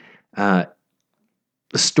interesting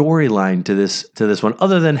storyline to this one,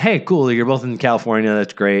 other than, hey, cool, you're both in California,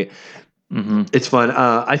 that's great. Mm-hmm. It's fun.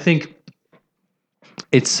 I think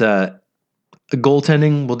it's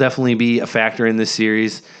goaltending will definitely be a factor in this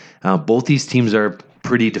series. Both these teams are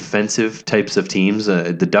pretty defensive types of teams.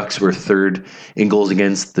 The Ducks were third in goals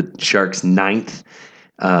against, the Sharks ninth.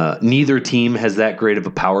 Neither team has that great of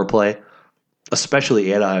a power play,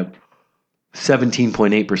 especially at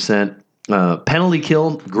 17.8%. Penalty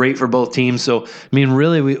kill, great for both teams. So, I mean,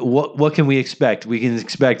 really, what can we expect? We can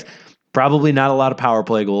expect probably not a lot of power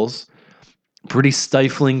play goals, pretty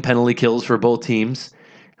stifling penalty kills for both teams.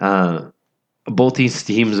 Both these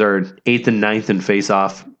teams are 8th and 9th in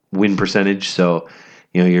face-off win percentage. So,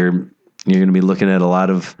 you're going to be looking at a lot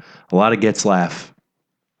of Getzlaf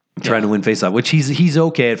trying to win face-off, which he's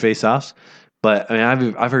okay at face-offs. But I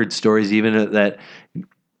mean, I've heard stories even that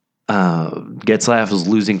Getzlaf was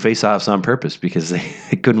losing faceoffs on purpose because they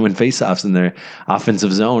couldn't win faceoffs in their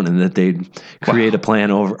offensive zone, and that they'd create a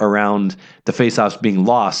plan around the faceoffs being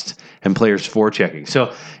lost and players forechecking.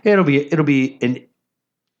 So it'll be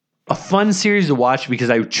a fun series to watch because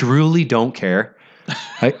I truly don't care.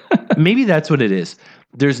 Maybe that's what it is.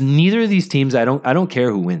 There's neither of these teams. I don't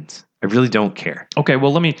care who wins. I really don't care. Okay,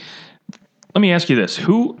 well let me ask you this: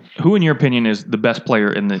 Who in your opinion is the best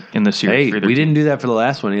player in the series? Hey, we didn't do that for the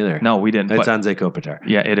last one either. No, we didn't. It's Anze Kopitar.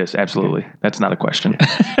 Yeah, it is absolutely. That's not a question.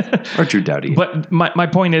 Or Drew Doughty. But my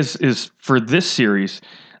point is for this series,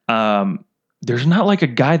 there's not like a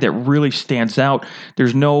guy that really stands out.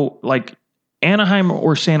 There's no like Anaheim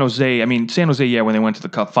or San Jose. I mean, San Jose, when they went to the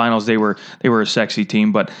Cup Finals, they were a sexy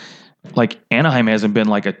team, but like Anaheim hasn't been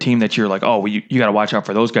like a team that you're like, oh, well, you got to watch out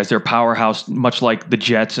for those guys. They're a powerhouse, much like the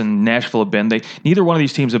Jets and Nashville have been. Neither one of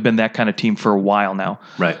these teams have been that kind of team for a while now.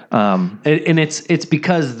 Right. And it's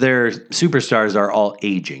because their superstars are all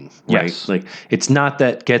aging. Right. Yes. Like, it's not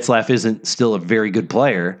that Getzlaf isn't still a very good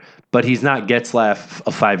player, but he's not Getzlaf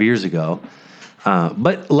of 5 years ago.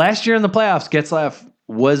 But last year in the playoffs, Getzlaf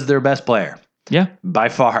was their best player. Yeah. By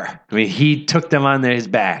far. I mean, he took them on his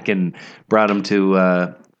back and brought them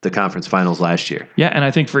to the conference finals last year. Yeah, and I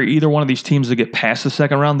think for either one of these teams to get past the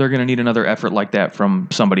second round, they're going to need another effort like that from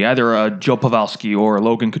somebody, either Joe Pavelski or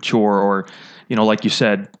Logan Couture or, like you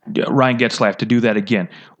said, Ryan Getzlaf to do that again.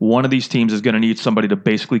 One of these teams is going to need somebody to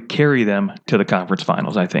basically carry them to the conference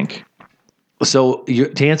finals, I think. So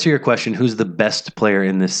to answer your question, who's the best player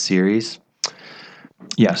in this series?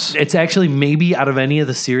 Yes. It's actually maybe out of any of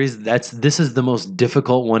the series, this is the most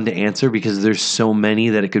difficult one to answer because there's so many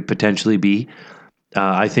that it could potentially be.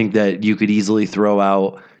 I think that you could easily throw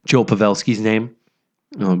out Joe Pavelski's name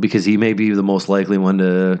because he may be the most likely one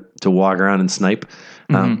to walk around and snipe.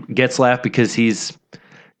 Getzlaf because he's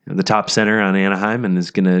the top center on Anaheim and is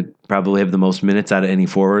going to probably have the most minutes out of any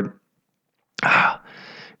forward.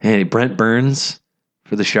 Hey, Brent Burns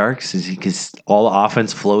for the Sharks because all the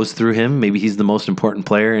offense flows through him. Maybe he's the most important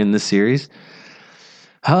player in this series.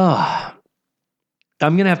 I'm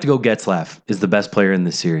going to have to go Getzlaf is the best player in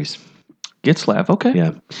this series. Getzlaf, okay.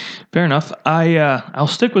 Yeah. Fair enough. I'll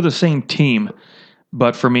stick with the same team,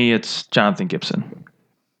 but for me, it's Jonathan Gibson.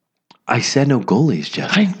 I said no goalies,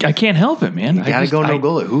 Jeff. I can't help it, man. You gotta go no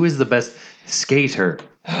goalie. Who is the best skater?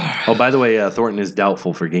 Oh, by the way, Thornton is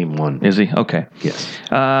doubtful for game 1. Is he? Okay. Yes.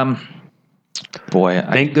 Boy.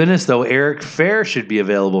 Thank goodness, though, Eric Fair should be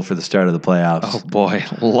available for the start of the playoffs. Oh, boy.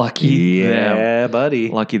 Lucky them. Yeah, buddy.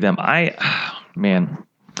 Lucky them. Man.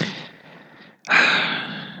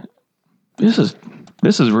 This is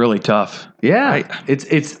This is really tough. Yeah,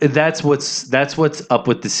 it's that's what's up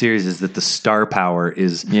with the series is that the star power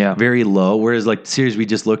is very low. Whereas like the series we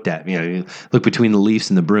just looked at, you look between the Leafs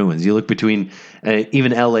and the Bruins. You look between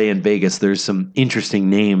even LA and Vegas. There's some interesting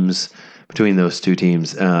names between those two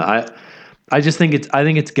teams. I just think it's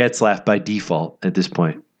Getzlaf by default at this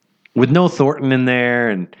point, with no Thornton in there,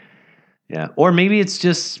 and or maybe it's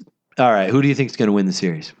just all right. Who do you think is going to win the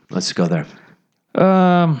series? Let's go there.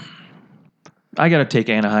 I got to take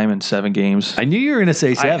Anaheim in 7 games. I knew you were going to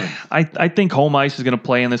say 7. I think home ice is going to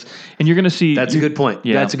play in this, and you're going to see. That's a good point.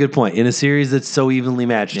 Yeah. That's a good point. In a series that's so evenly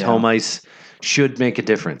matched, home ice should make a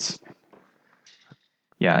difference.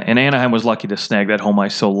 Yeah, and Anaheim was lucky to snag that home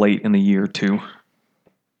ice so late in the year, too.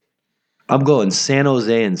 I'm going San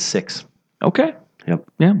Jose in 6. Okay. Yep.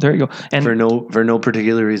 Yeah, there you go. And for no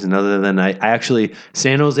particular reason other than I actually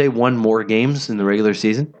San Jose won more games in the regular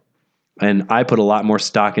season, and I put a lot more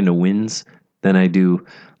stock into wins than I do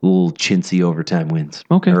little chintzy overtime wins.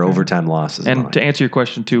 Or overtime losses. And to answer your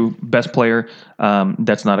question too, best player,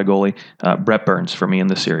 that's not a goalie, Brett Burns for me in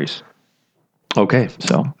this series. Okay.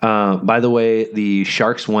 So, by the way, the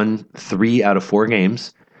Sharks won 3 out of 4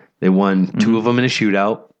 games. They won 2 of them in a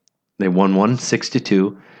shootout. They won 1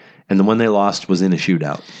 6-2, and the one they lost was in a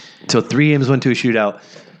shootout. So 3 games went to a shootout.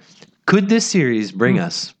 Could this series bring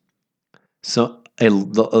us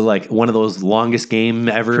like one of those longest game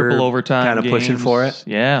ever, triple overtime, kind of pushing for it?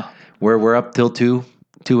 Yeah, where we're up till 2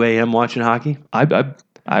 a.m. watching hockey.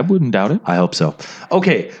 I wouldn't doubt it. I hope so.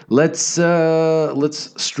 Okay, let's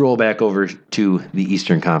stroll back over to the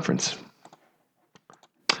Eastern Conference.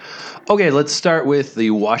 Okay, let's start with the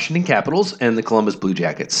Washington Capitals and the Columbus Blue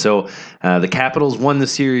Jackets. So the Capitals won the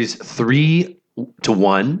series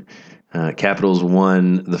 3-1. Capitals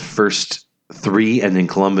won the first 3, and then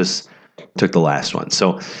Columbus took the last one.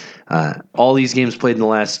 So all these games played in the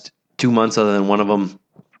last 2 months, other than one of them.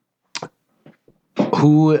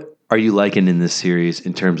 Who are you liking in this series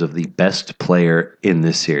in terms of the best player in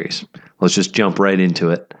this series? Let's just jump right into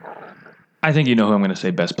it. I think you know who I'm going to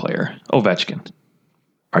say best player. Ovechkin.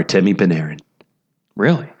 Artemi Panarin.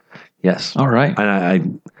 Really? Yes. All right.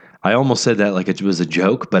 And I almost said that like it was a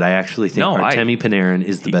joke, but I actually think Artemi Panarin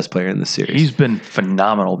is the best player in this series. He's been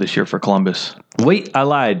phenomenal this year for Columbus. Wait, I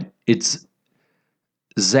lied. It's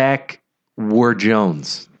Zach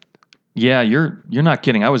Jones. Yeah, you're not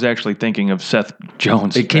kidding. I was actually thinking of Seth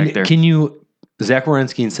Jones back there. Can you Zach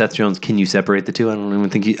Werenski and Seth Jones? Can you separate the two? I don't even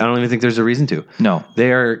think there's a reason to. No,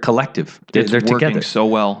 they are collective. They're working together so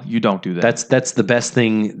well. You don't do that. That's the best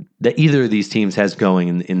thing that either of these teams has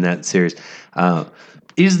going in that series.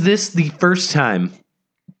 Is this the first time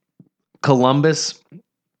Columbus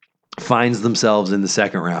finds themselves in the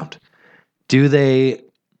second round? Do they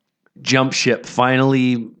jump ship,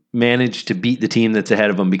 finally manage to beat the team that's ahead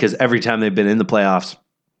of them? Because every time they've been in the playoffs,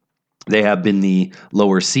 they have been the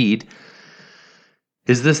lower seed.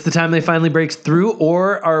 Is this the time they finally breaks through,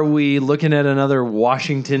 or are we looking at another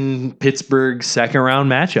Washington-Pittsburgh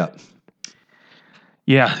second-round matchup?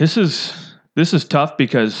 Yeah, this is tough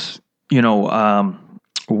because,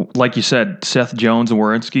 like you said, Seth Jones and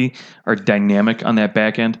Werenski are dynamic on that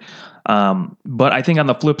back end. But I think on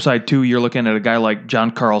the flip side, too, you're looking at a guy like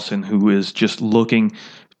John Carlson, who is just looking,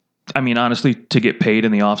 honestly, to get paid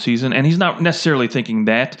in the offseason. And he's not necessarily thinking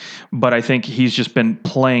that, but I think he's just been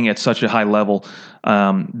playing at such a high level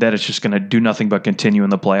that it's just going to do nothing but continue in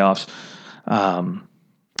the playoffs.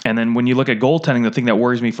 And then when you look at goaltending, the thing that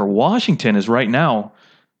worries me for Washington is right now,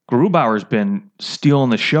 Grubauer's been stealing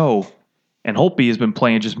the show, and Holtby has been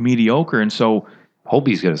playing just mediocre. And so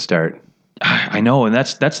Holtby's going to start. I know, and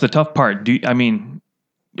that's the tough part.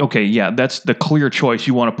 Okay, yeah, that's the clear choice.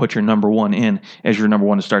 You want to put your number one in as your number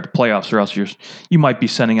one to start the playoffs, or else you might be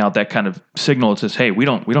sending out that kind of signal that says, "Hey, we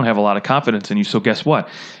don't have a lot of confidence in you." So guess what?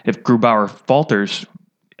 If Grubauer falters,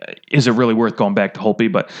 is it really worth going back to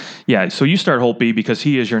Holtby? But yeah, so you start Holtby because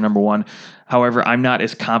he is your number one. However, I'm not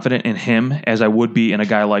as confident in him as I would be in a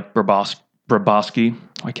guy like Bobrovsky.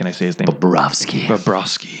 Why can't I say his name?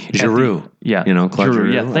 Bobrovsky. Giroux. Claude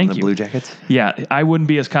Giroux. Yeah, thank you. The Blue Jackets. Yeah, I wouldn't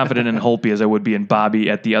be as confident in Holtby as I would be in Bobby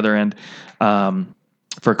at the other end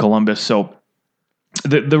for Columbus. So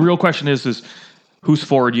the real question is whose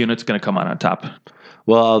forward unit's going to come out on top?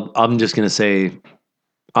 Well, I'm just going to say,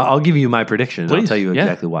 I'll give you my prediction. Please. I'll tell you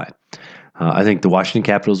exactly why. I think the Washington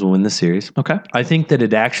Capitals will win this series. Okay. I think that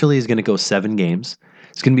it actually is going to go 7 games.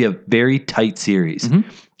 It's going to be a very tight series. Mm-hmm.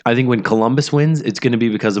 I think when Columbus wins, it's going to be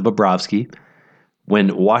because of Bobrovsky.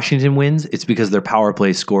 When Washington wins, it's because their power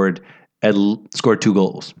play scored 2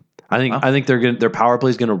 goals. I think their power play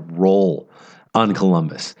is going to roll on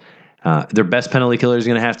Columbus. Their best penalty killer is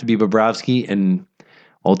going to have to be Bobrovsky, and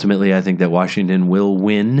ultimately, I think that Washington will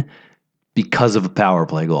win because of a power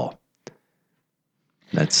play goal.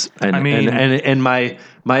 And my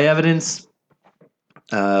evidence.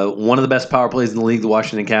 One of the best power plays in the league, the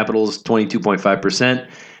Washington Capitals, 22.5%,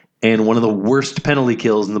 and one of the worst penalty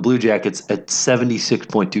kills in the Blue Jackets at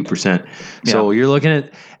 76.2%. So you're looking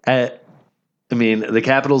at the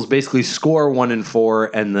Capitals basically score 1 in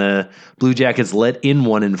 4, and the Blue Jackets let in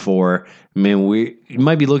 1 in 4. You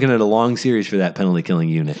might be looking at a long series for that penalty killing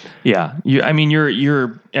unit. Yeah,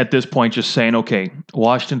 you're at this point just saying, okay,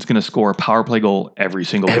 Washington's going to score a power play goal every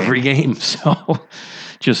game. So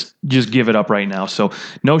just give it up right now. So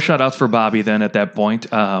no shutouts for Bobby then at that point.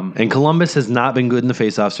 And Columbus has not been good in the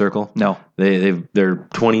faceoff circle. No, they're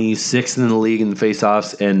 26th in the league in the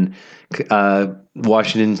faceoffs, and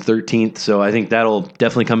Washington's 13th. So I think that'll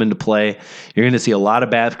definitely come into play. You're going to see a lot of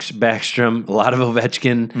Backstrom, a lot of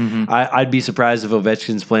Ovechkin. Mm-hmm. I'd be surprised if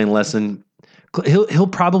Ovechkin's playing less than. He'll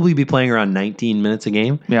probably be playing around 19 minutes a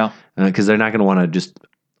game. Yeah, because they're not going to want to just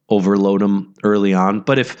overload him early on.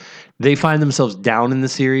 But if they find themselves down in the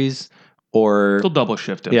series, or they'll double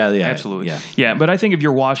shift it. Yeah, absolutely. Yeah. But I think if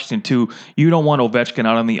you're Washington too, you don't want Ovechkin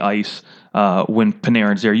out on the ice when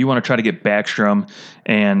Panarin's there. You want to try to get Backstrom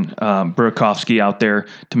and Burakovsky out there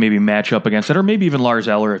to maybe match up against it, or maybe even Lars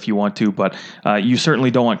Eller if you want to. But you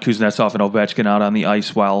certainly don't want Kuznetsov and Ovechkin out on the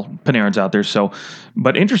ice while Panarin's out there. So,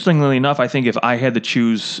 but interestingly enough, I think if I had to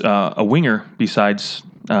choose a winger besides.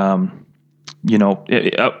 I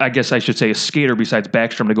guess I should say a skater besides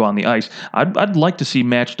Backstrom to go on the ice. I'd like to see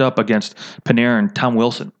matched up against Panarin, Tom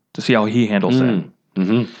Wilson, to see how he handles that.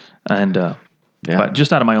 Mm-hmm. And but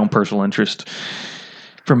just out of my own personal interest,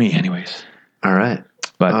 for me, anyways. All right.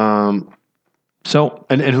 But so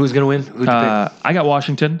and who's going to win? Who'd you pick? I got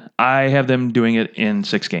Washington. I have them doing it in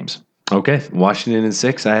 6 games. Okay, Washington in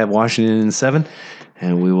 6. I have Washington in 7,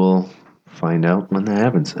 and we will find out when that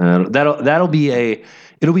happens. It'll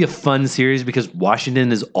be a fun series because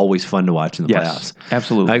Washington is always fun to watch in the playoffs.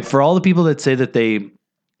 Absolutely. Like for all the people that say that they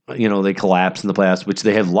collapse in the playoffs, which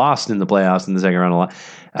they have lost in the playoffs in the second round a lot,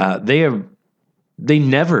 they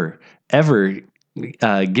never ever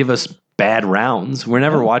give us bad rounds. We're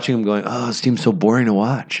never watching them going, oh, this team's so boring to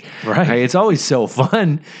watch. Right. It's always so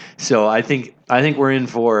fun. So I think we're in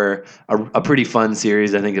for a pretty fun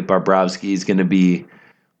series. I think that Bobrovsky is going to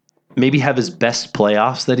maybe have his best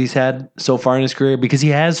playoffs that he's had so far in his career, because he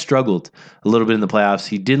has struggled a little bit in the playoffs.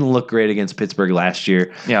 He didn't look great against Pittsburgh last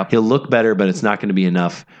year. Yeah. He'll look better, but it's not going to be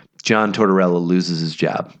enough. John Tortorella loses his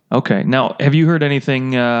job. Okay. Now, have you heard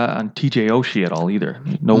anything on TJ Oshie at all either?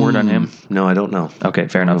 No word on him? No, I don't know. Okay,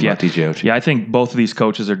 fair enough. Yeah, TJ Oshie. Yeah, I think both of these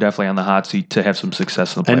coaches are definitely on the hot seat to have some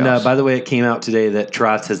success in the playoffs. And by the way, it came out today that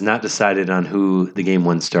Trotz has not decided on who the Game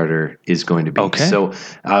 1 starter is going to be. Okay. So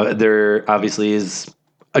there obviously is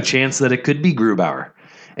a chance that it could be Grubauer.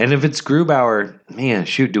 And if it's Grubauer, man,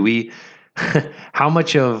 shoot, do we how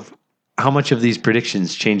much of these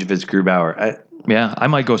predictions change if it's Grubauer? I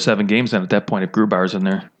might go 7 games then at that point if Grubauer's in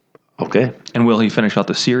there. Okay. And will he finish out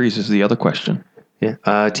the series is the other question. Yeah.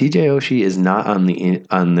 TJ Oshie is not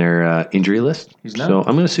on their injury list. He's not. So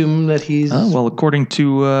I'm going to assume that he's according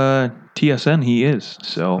to TSN he is.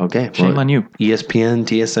 So okay. Shame on you. ESPN,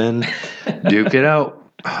 TSN, duke it out.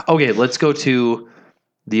 Okay, let's go to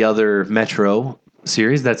the other Metro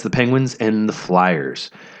series. That's the Penguins and the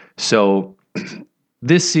Flyers. So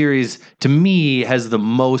this series, to me, has the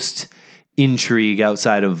most intrigue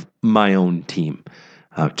outside of my own team.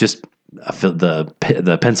 Just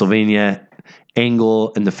the Pennsylvania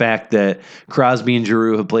angle and the fact that Crosby and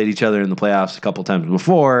Giroux have played each other in the playoffs a couple times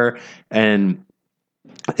before, and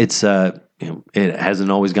it's it hasn't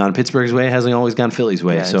always gone Pittsburgh's way. It hasn't always gone Philly's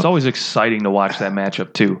way. Yeah, so it's always exciting to watch that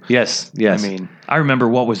matchup too. Yes. I mean, I remember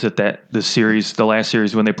what was it the last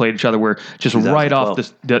series when they played each other, where just right off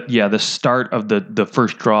the start of the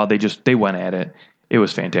first draw, they went at it. It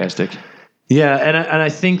was fantastic. Yeah, and I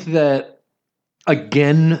think that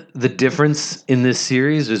again, the difference in this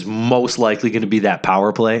series is most likely going to be that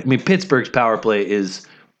power play. I mean, Pittsburgh's power play is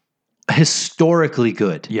historically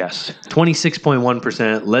good. Yes.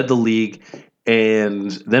 26.1%, led the league.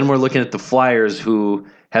 And then we're looking at the Flyers, who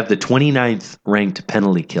have the 29th ranked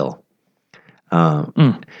penalty kill.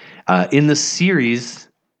 In the series,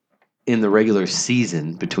 in the regular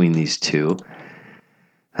season between these two,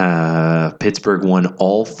 Pittsburgh won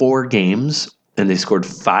all 4 games, and they scored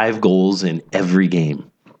 5 goals in every game.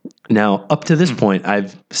 Now, up to this point,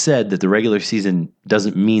 I've said that the regular season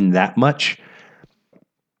doesn't mean that much.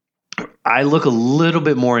 I look a little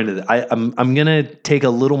bit more into that. I'm going to take a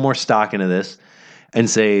little more stock into this and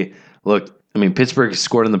say, look, I mean, Pittsburgh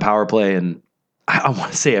scored on the power play, and I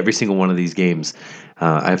want to say every single one of these games.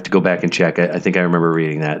 I have to go back and check. I think I remember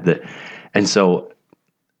reading that. And so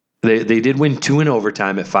they did win 2 in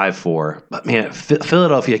overtime at 5-4. But man,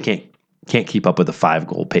 Philadelphia can't keep up with a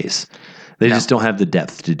 5-goal pace. They just don't have the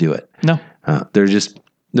depth to do it. No.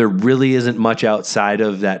 There really isn't much outside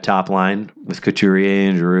of that top line with Couturier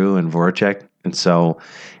and Giroux and Voracek. And so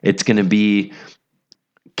it's going to be,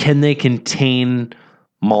 can they contain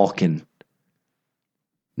Malkin?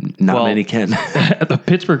 Not many can. The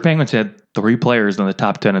Pittsburgh Penguins had 3 players in the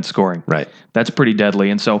top 10 in scoring. Right. That's pretty deadly.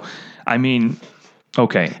 And so, I mean,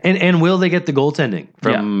 okay. And will they get the goaltending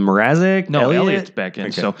from Mrazek? No, Elliott? Elliott's back in.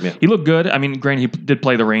 Okay. So he looked good. I mean, granted, he did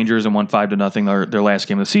play the Rangers and won 5-0 their last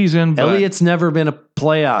game of the season. But Elliott's never been a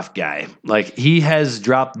playoff guy. Like, he has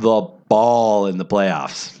dropped the ball in the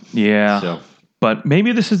playoffs. Yeah. So. But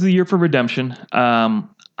maybe this is the year for redemption.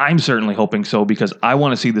 I'm certainly hoping so because I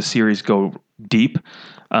want to see the series go deep.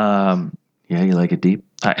 Yeah, you like it deep?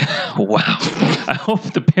 Wow. I hope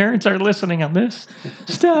the parents are listening on this.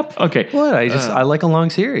 Stop. Okay. What? I like a long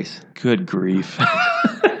series. Good grief.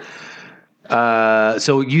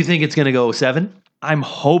 So you think it's going to go 7? I'm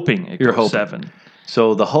hoping it goes 7.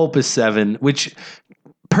 So the hope is 7, which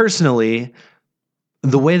personally,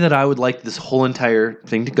 the way that I would like this whole entire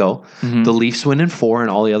thing to go, the Leafs win in 4 and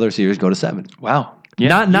all the other series go to 7. Wow.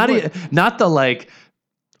 Yeah, not the like,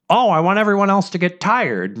 oh, I want everyone else to get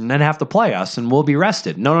tired and then have to play us and we'll be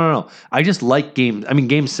rested. No. I just like game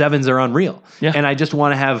 7s are unreal. Yeah. And I just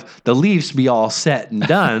want to have the Leafs be all set and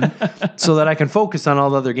done so that I can focus on all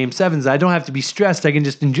the other game 7s. I don't have to be stressed. I can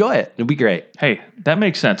just enjoy it. It'll be great. Hey, that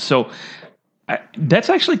makes sense. So that's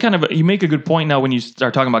actually kind of, you make a good point now when you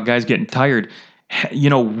start talking about guys getting tired. You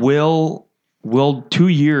know, will 2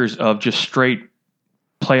 years of just straight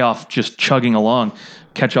playoff just chugging along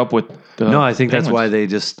catch up with the No, I think Penguins? that's why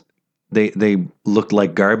they looked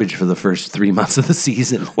like garbage for the first 3 months of the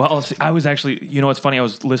season. Well, I was actually, you know, it's funny. I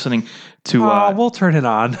was listening to. We'll turn it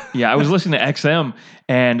on. Yeah, I was listening to XM,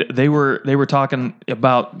 and they were talking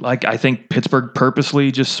about, like, I think Pittsburgh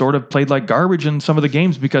purposely just sort of played like garbage in some of the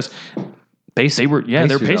games because they're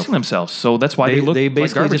pacing themselves. So that's why they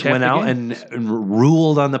basically like just went out and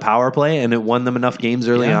ruled on the power play, and it won them enough games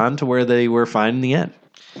early on to where they were fine in the end.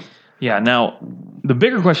 Yeah. Now, the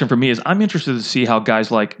bigger question for me is I'm interested to see how guys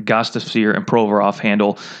like Gostisbehere and Provorov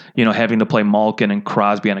handle, you know, having to play Malkin and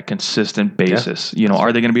Crosby on a consistent basis. Yeah. You know,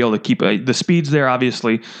 are they going to be able to keep the speeds there?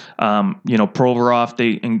 Obviously, you know, Provorov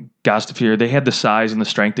and Gostisbehere, they had the size and the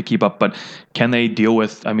strength to keep up, but can they deal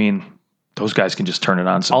with? I mean, those guys can just turn it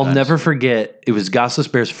on sometimes. I'll never forget, it was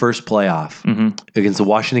Gostisbehere's first playoff against the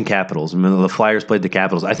Washington Capitals. The Flyers played the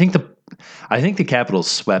Capitals. I think the Capitals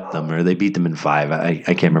swept them, or they beat them in 5. I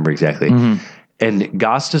can't remember exactly. And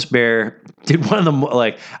Gostisbehere did one of them.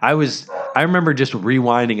 Like, I remember just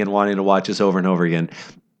rewinding and wanting to watch this over and over again.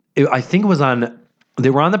 I think it was they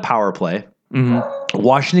were on the power play.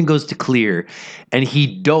 Washington goes to clear, and he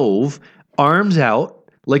dove, arms out,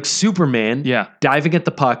 like Superman, diving at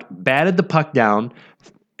the puck, batted the puck down,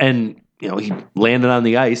 and you know he landed on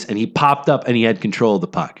the ice, and he popped up, and he had control of the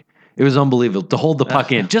puck. It was unbelievable to hold the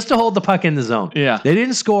puck in, just to hold the puck in the zone. Yeah, they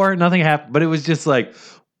didn't score, nothing happened, but it was just like,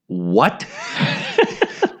 what?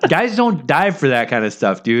 Guys don't dive for that kind of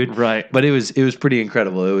stuff, dude. Right. But it was pretty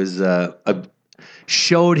incredible. It was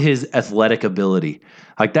showed his athletic ability.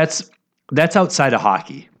 Like that's outside of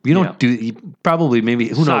hockey. You don't do. He probably maybe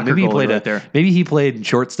who knows? Maybe he played there. Maybe he played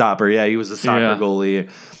shortstop, or he was a soccer goalie.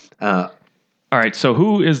 All right. So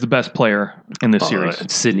who is the best player in this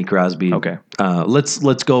series? Sidney Crosby. Okay.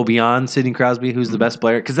 Let's go beyond Sidney Crosby. Who's the best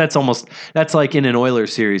player? Because that's like in an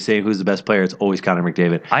Oilers series saying who's the best player. It's always Connor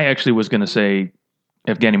McDavid. I actually was going to say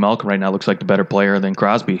Evgeny Malkin right now looks like the better player than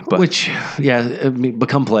Crosby. But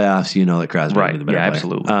become playoffs, you know that Crosby right. is the better player.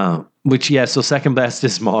 Absolutely. So second best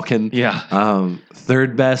is Malkin. Yeah.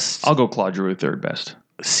 Third best. I'll go Claude Giroux third best.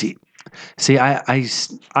 See,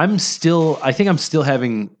 I'm still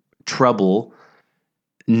having trouble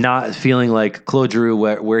not feeling like Claude Giroux,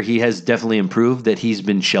 where he has definitely improved, that he's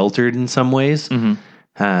been sheltered in some ways,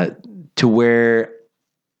 to where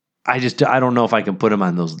I don't know if I can put him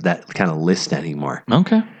on that kind of list anymore.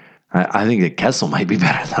 Okay. I think that Kessel might be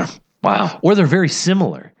better than him. Wow. Or they're very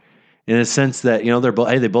similar in a sense that, you know,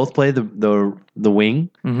 they both play the wing,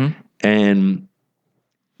 and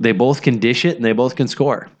they both can dish it and they both can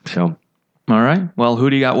score. So, all right. Well, who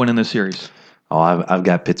do you got winning this series? Oh, I've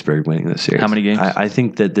got Pittsburgh winning this series. How many games? I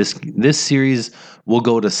think that this series will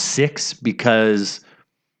go to 6 because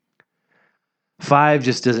 5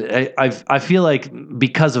 just doesn't. I feel like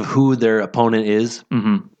because of who their opponent is,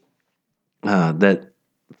 that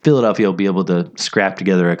Philadelphia will be able to scrap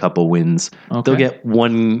together a couple wins. Okay. They'll get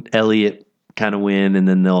one Elliott kind of win, and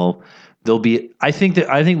then they'll I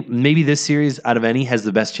think maybe this series out of any has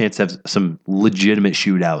the best chance to have some legitimate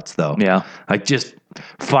shootouts though. Yeah. Like just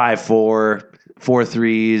 5-4,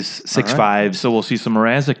 4-3s, 6-5s. So we'll see some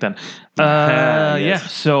Mrazek then. Yes. Yeah.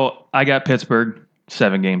 So I got Pittsburgh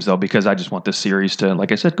 7 games though, because I just want this series to,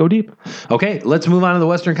 like I said, go deep. Okay, let's move on to the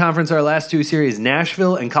Western Conference. Our last 2 series,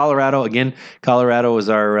 Nashville and Colorado. Again, Colorado was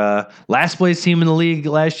our last place team in the league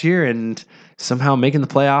last year and somehow making the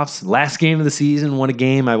playoffs. Last game of the season, won a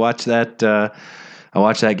game. I watched that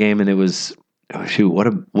game and it was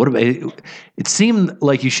it seemed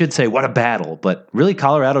like you should say what a battle, but really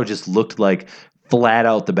Colorado just looked like flat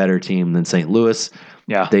out the better team than St. Louis.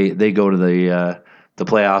 Yeah. They go to the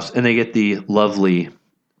playoffs and they get the lovely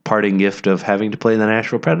parting gift of having to play the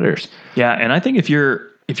Nashville Predators. Yeah, and I think if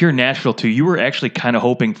you're Nashville too, you were actually kind of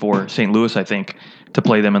hoping for St. Louis, I think, to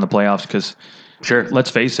play them in the playoffs because, sure, let's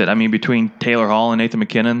face it. I mean, between Taylor Hall and Nathan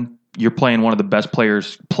McKinnon, you're playing one of the best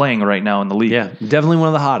players playing right now in the league. Yeah, definitely one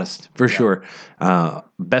of the hottest for sure.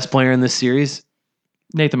 Best player in this series,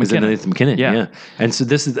 Nathan McKinnon. Yeah. And so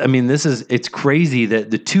it's crazy that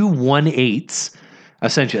the 2 1-8s,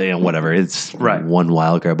 essentially, whatever, it's one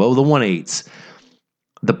wild card, but the 1-8s,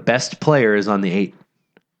 the best player is on the 8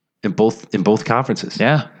 in both conferences.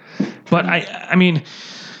 Yeah. But I mean,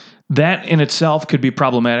 that in itself could be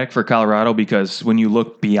problematic for Colorado because when you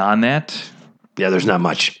look beyond that, there's not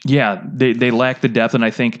much. Yeah, they lack the depth, and I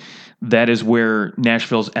think that is where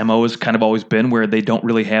Nashville's MO has kind of always been, where they don't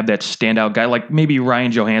really have that standout guy, like maybe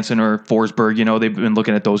Ryan Johansson or Forsberg. You know, they've been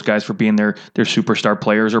looking at those guys for being their superstar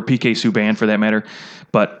players, or PK Subban for that matter.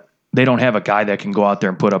 But they don't have a guy that can go out there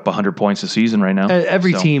and put up 100 points a season right now.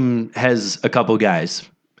 Every team has a couple guys,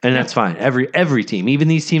 and that's fine. Every team, even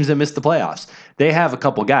these teams that missed the playoffs, they have a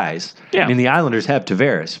couple guys. Yeah. I mean, the Islanders have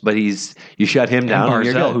Tavares, but you shut him down. And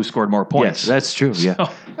Barzal, who scored more points. Yes, that's true.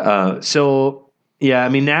 Yeah. I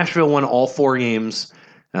mean, Nashville won all 4 games,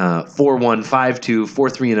 4-1, 5-2,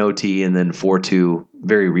 4-3 in OT, and then 4-2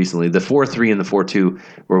 very recently. The 4-3 and the 4-2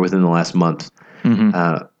 were within the last month.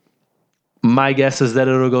 Mm-hmm. My guess is that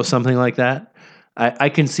it'll go something like that. I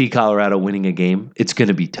can see Colorado winning a game. It's going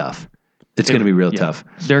to be tough. It's going to be real tough.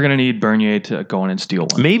 They're going to need Bernier to go in and steal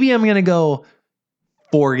one. Maybe I'm going to go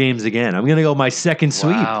 4 games again. I'm going to go my second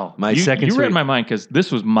sweep. Wow. Second You sweep. read my mind because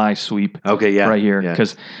this was my sweep. Okay, yeah. Right here. Yeah.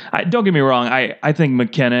 Because don't get me wrong, I think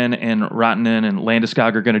McKinnon and Rantanen and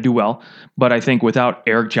Landeskog are going to do well. But I think without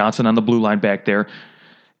Eric Johnson on the blue line back there,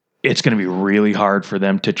 it's going to be really hard for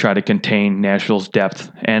them to try to contain Nashville's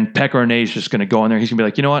depth. And Pekka Rinne is just going to go in there. He's going to be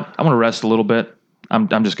like, you know what? I want to rest a little bit.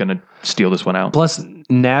 I'm just going to steal this one out. Plus,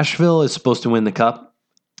 Nashville is supposed to win the cup.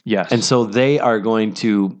 Yes. And so they are going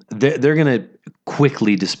to they're going to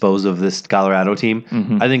quickly dispose of this Colorado team.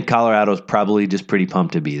 Mm-hmm. I think Colorado's probably just pretty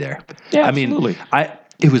pumped to be there. Yeah, absolutely. I mean,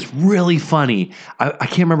 it was really funny. I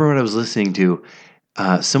can't remember what I was listening to.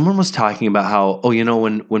 Someone was talking about how,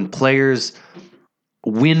 when players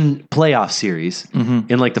win playoff series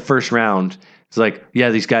in like the first round, it's like,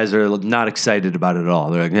 these guys are not excited about it at all.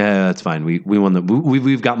 They're like, that's fine. We won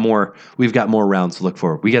we've got more rounds to look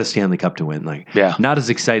for. We got a Stanley Cup to win. Like, not as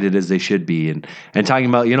excited as they should be. And talking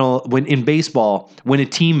about, when in baseball, when a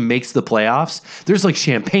team makes the playoffs, there's like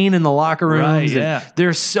champagne in the locker rooms. Right, yeah. And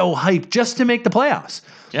they're so hyped just to make the playoffs.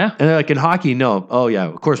 Yeah. And they're like, in hockey, no. Oh yeah,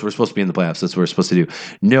 of course we're supposed to be in the playoffs. That's what we're supposed to do.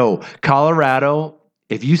 No, Colorado.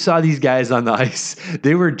 If you saw these guys on the ice,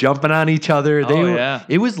 they were jumping on each other.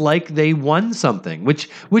 It was like they won something, which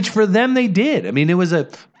for them they did. I mean, it was a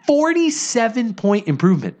 47-point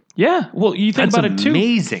improvement. Yeah. Well, you think about it too.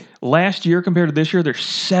 Amazing. Last year compared to this year, there's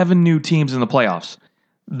 7 new teams in the playoffs.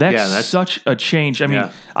 That's such a change. I mean,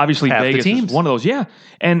 obviously half Vegas is one of those. Yeah.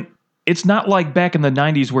 And it's not like back in the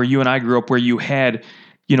 90s where you and I grew up where you had,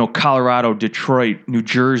 Colorado, Detroit, New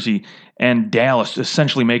Jersey, and Dallas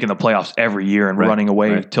essentially making the playoffs every year and running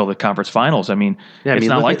away till the conference finals. I mean, it's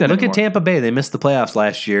not like that Look anymore. at Tampa Bay. They missed the playoffs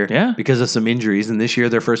last year because of some injuries, and this year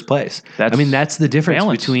they're first place. That's the difference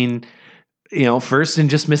between, first and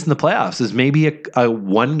just missing the playoffs is maybe a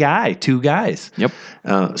one guy, 2 guys. Yep.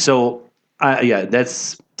 That's,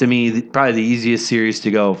 to me, probably the easiest series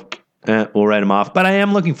to go. We'll write them off. But I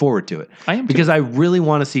am looking forward to it. I am too. Because I really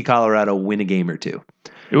want to see Colorado win a game or 2.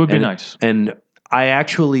 It would be nice. And I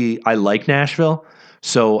like Nashville,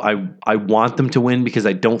 so I want them to win because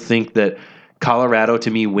I don't think that Colorado, to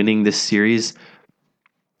me, winning this series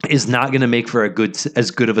is not going to make for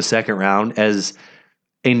as good of a second round as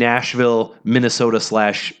a Nashville, Minnesota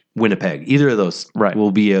 / Winnipeg. Either of those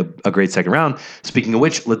will be a great second round. Speaking of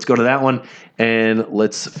which, let's go to that one and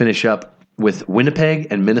let's finish up with Winnipeg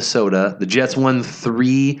and Minnesota. The Jets won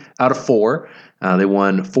 3 out of 4. They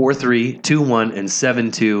won 4-3, 2-1, and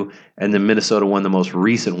 7-2, and then Minnesota won the most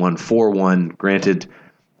recent one, 4-1. Granted,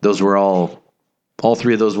 those were all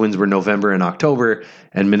three of those wins were November and October,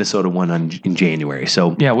 and Minnesota won in January.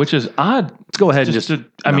 So yeah, which is odd. Let's go ahead and just not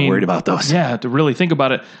worried about those. Yeah, to really think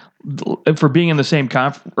about it, for being in the same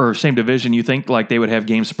same division, you think like they would have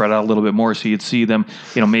games spread out a little bit more, so you'd see them,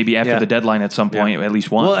 maybe after the deadline at some point, at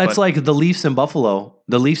least once. Well, it's like the Leafs and Buffalo.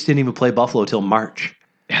 The Leafs didn't even play Buffalo till March.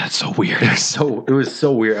 Yeah, it's so weird. It was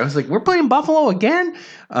so weird. I was like, we're playing Buffalo again?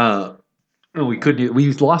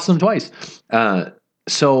 We lost them twice.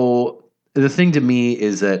 So the thing to me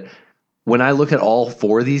is that when I look at all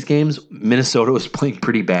four of these games, Minnesota was playing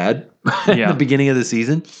pretty bad at the beginning of the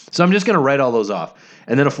season. So I'm just going to write all those off.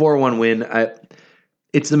 And then a 4-1 win.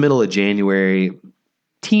 It's the middle of January.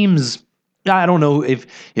 Teams, I don't know if,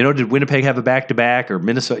 did Winnipeg have a back-to-back or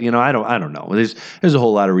Minnesota? I don't know. There's a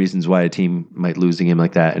whole lot of reasons why a team might lose a game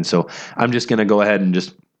like that. And so I'm just going to go ahead and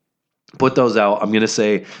just put those out. I'm going to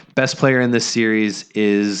say best player in this series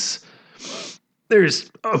is...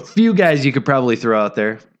 There's a few guys you could probably throw out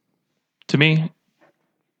there. To me,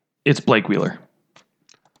 it's Blake Wheeler.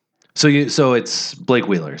 So it's Blake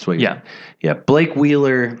Wheeler. Is what yeah. Blake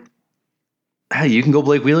Wheeler. You can go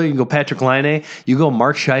Blake Wheeler. You can go Patrick Laine. You go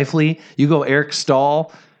Mark Scheifele. You go Eric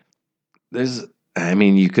Staal.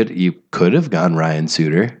 You could have gone Ryan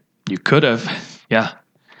Suter. You could have, yeah.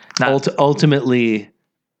 Ultimately,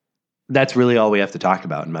 that's really all we have to talk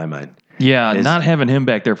about in my mind. Yeah, not having him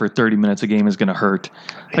back there for 30 minutes a game is going to hurt.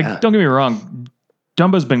 Don't get me wrong,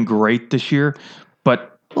 Dumba's been great this year,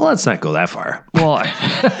 but let's not go that far. Well,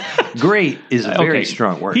 great is a very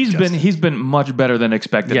strong word. He's been much better than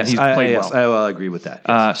expected. Yes, he's played well. I will agree with that.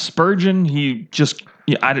 Yes. Spurgeon,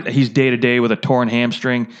 he's day to day with a torn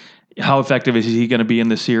hamstring. How effective is he going to be in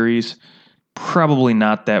the series? Probably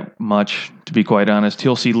not that much, to be quite honest.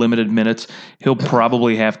 He'll see limited minutes. He'll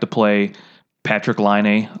probably have to play Patrick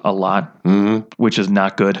Laine a lot, which is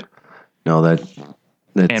not good. No, that's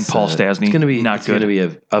and Paul Stastny. It's going to be not good. It's going to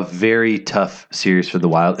be a very tough series for the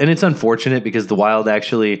Wild, and it's unfortunate because the Wild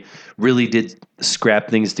actually really did scrap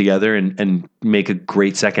things together and make a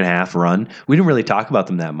great second half run. We didn't really talk about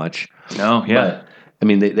them that much. No, yeah.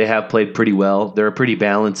 But, they have played pretty well. They're a pretty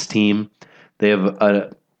balanced team. They have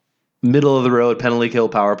a middle of the road penalty kill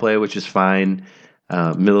power play, which is fine.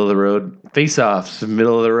 Middle of the road face-offs,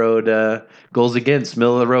 middle of the road goals against,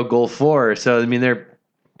 middle of the road goal for. So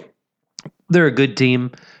they're a good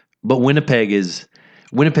team, but Winnipeg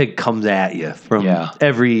comes at you from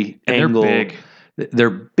every angle. They're big. They're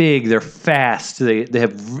big. They're fast. They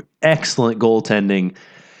have excellent goaltending.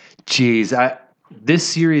 Jeez, this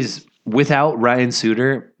series without Ryan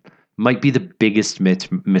Suter might be the biggest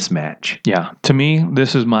mismatch. Yeah, to me,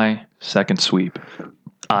 this is my second sweep.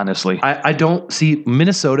 Honestly, I don't see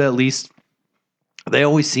Minnesota, at least. They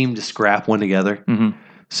always seem to scrap one together. Mm-hmm.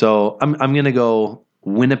 So I'm going to go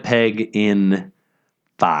Winnipeg in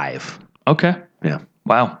 5. Okay. Yeah.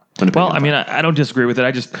 Wow. Well, I don't disagree with it.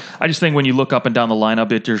 I just think when you look up and down the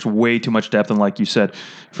lineup, there's way too much depth, and like you said,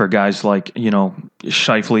 for guys like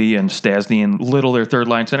Scheifele and Stastny and Little, their third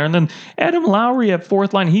line center, and then Adam Lowry at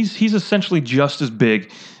fourth line. He's essentially just as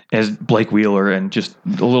big as Blake Wheeler and just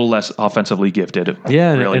a little less offensively gifted.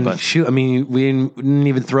 Yeah, really, and shoot, we didn't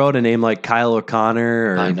even throw out a name like Kyle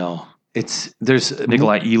O'Connor. I know. There's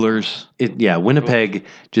Nikolai Ehlers. Winnipeg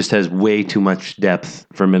just has way too much depth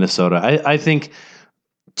for Minnesota. I think,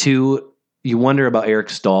 too, you wonder about Eric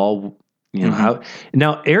Staal. How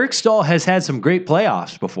now Eric Staal has had some great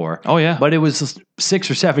playoffs before. Oh yeah, but it was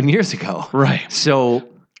 6 or 7 years ago. Right. So,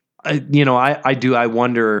 I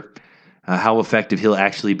wonder how effective he'll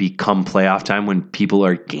actually become playoff time when people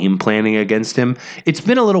are game planning against him. It's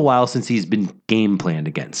been a little while since he's been game planned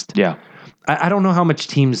against. Yeah. I don't know how much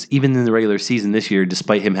teams, even in the regular season this year,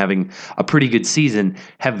 despite him having a pretty good season,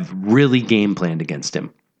 have really game planned against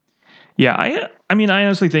him. Yeah, I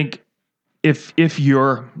honestly think if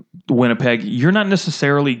you're Winnipeg, you're not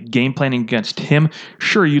necessarily game planning against him.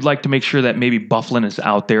 Sure, you'd like to make sure that maybe Byfuglien is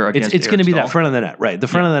out there against It's going to be Staal. that front of the net, right? The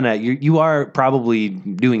front of the net. You are probably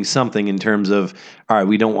doing something in terms of, all right,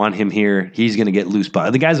 we don't want him here. He's going to get loose.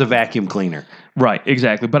 The guy's a vacuum cleaner. Right,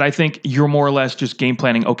 exactly. But I think you're more or less just game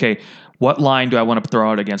planning, okay, what line do I want to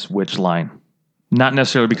throw out against which line? Not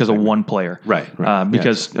necessarily because of one player. Right.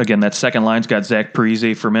 Because, again, that second line's got Zach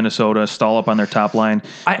Parise for Minnesota, Staal up on their top line.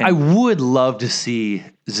 I would love to see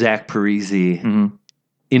Zach Parise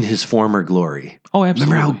in his former glory. Oh,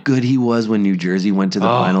 absolutely. Remember how good he was when New Jersey went to the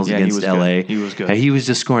finals against LA? He was good. And he was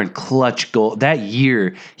just scoring clutch goal. That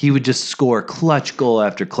year, he would just score clutch goal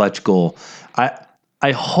after clutch goal.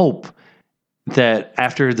 I hope that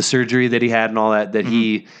after the surgery that he had and all that,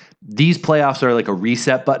 he these playoffs are like a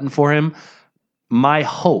reset button for him. My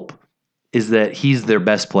hope is that he's their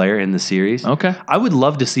best player in the series. Okay. I would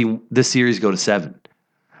love to see this series go to 7.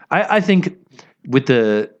 I think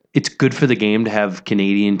it's good for the game to have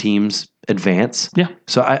Canadian teams advance. Yeah.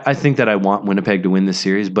 So I think that I want Winnipeg to win this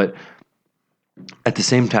series, but at the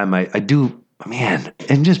same time, I do. Man,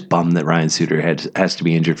 I'm just bummed that Ryan Suter has to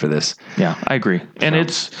be injured for this. Yeah, I agree. And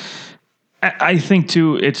I think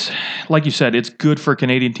too, it's like you said, it's good for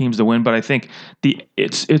Canadian teams to win, but I think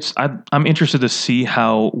I'm interested to see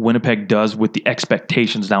how Winnipeg does with the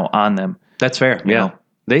expectations now on them. That's fair. You Yeah. know?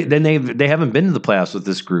 They haven't been to the playoffs with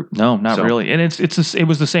this group. No, not really. And it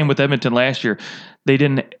was the same with Edmonton last year. They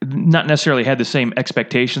not necessarily had the same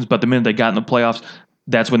expectations, but the minute they got in the playoffs,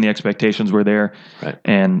 that's when the expectations were there. Right.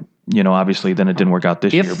 And obviously, then it didn't work out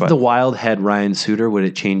this year. If But the Wild had Ryan Suter, would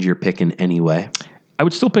it change your pick in any way? I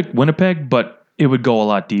would still pick Winnipeg, but it would go a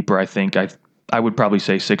lot deeper. I think I would probably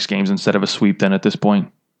say 6 games instead of a sweep. Then at this point,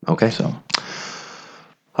 okay. So,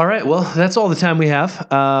 all right. Well, that's all the time we have.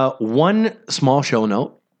 One small show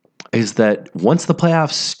note is that once the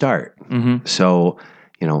playoffs start, so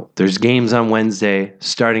there's games on Wednesday,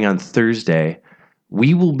 starting on Thursday.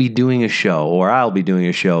 We will be doing a show, or I'll be doing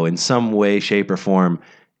a show in some way, shape, or form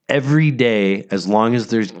every day as long as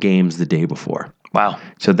there's games the day before. wow.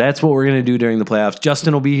 So that's what we're going to do during the playoffs.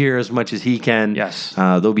 Justin will be here as much as he can. Yes.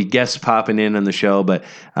 There'll be guests popping in on the show, but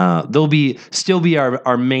they'll still be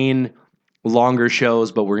our main longer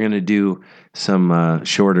shows, but we're going to do some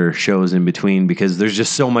shorter shows in between because there's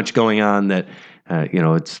just so much going on that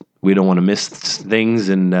we don't want to miss things,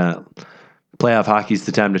 and playoff hockey's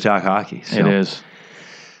the time to talk hockey. So It is.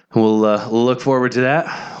 We'll look forward to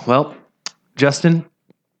that. Well, Justin,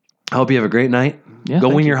 I hope you have a great night. Yeah, Go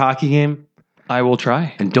thank win you. your hockey game. I will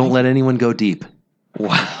try. And don't let anyone go deep.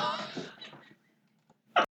 Wow.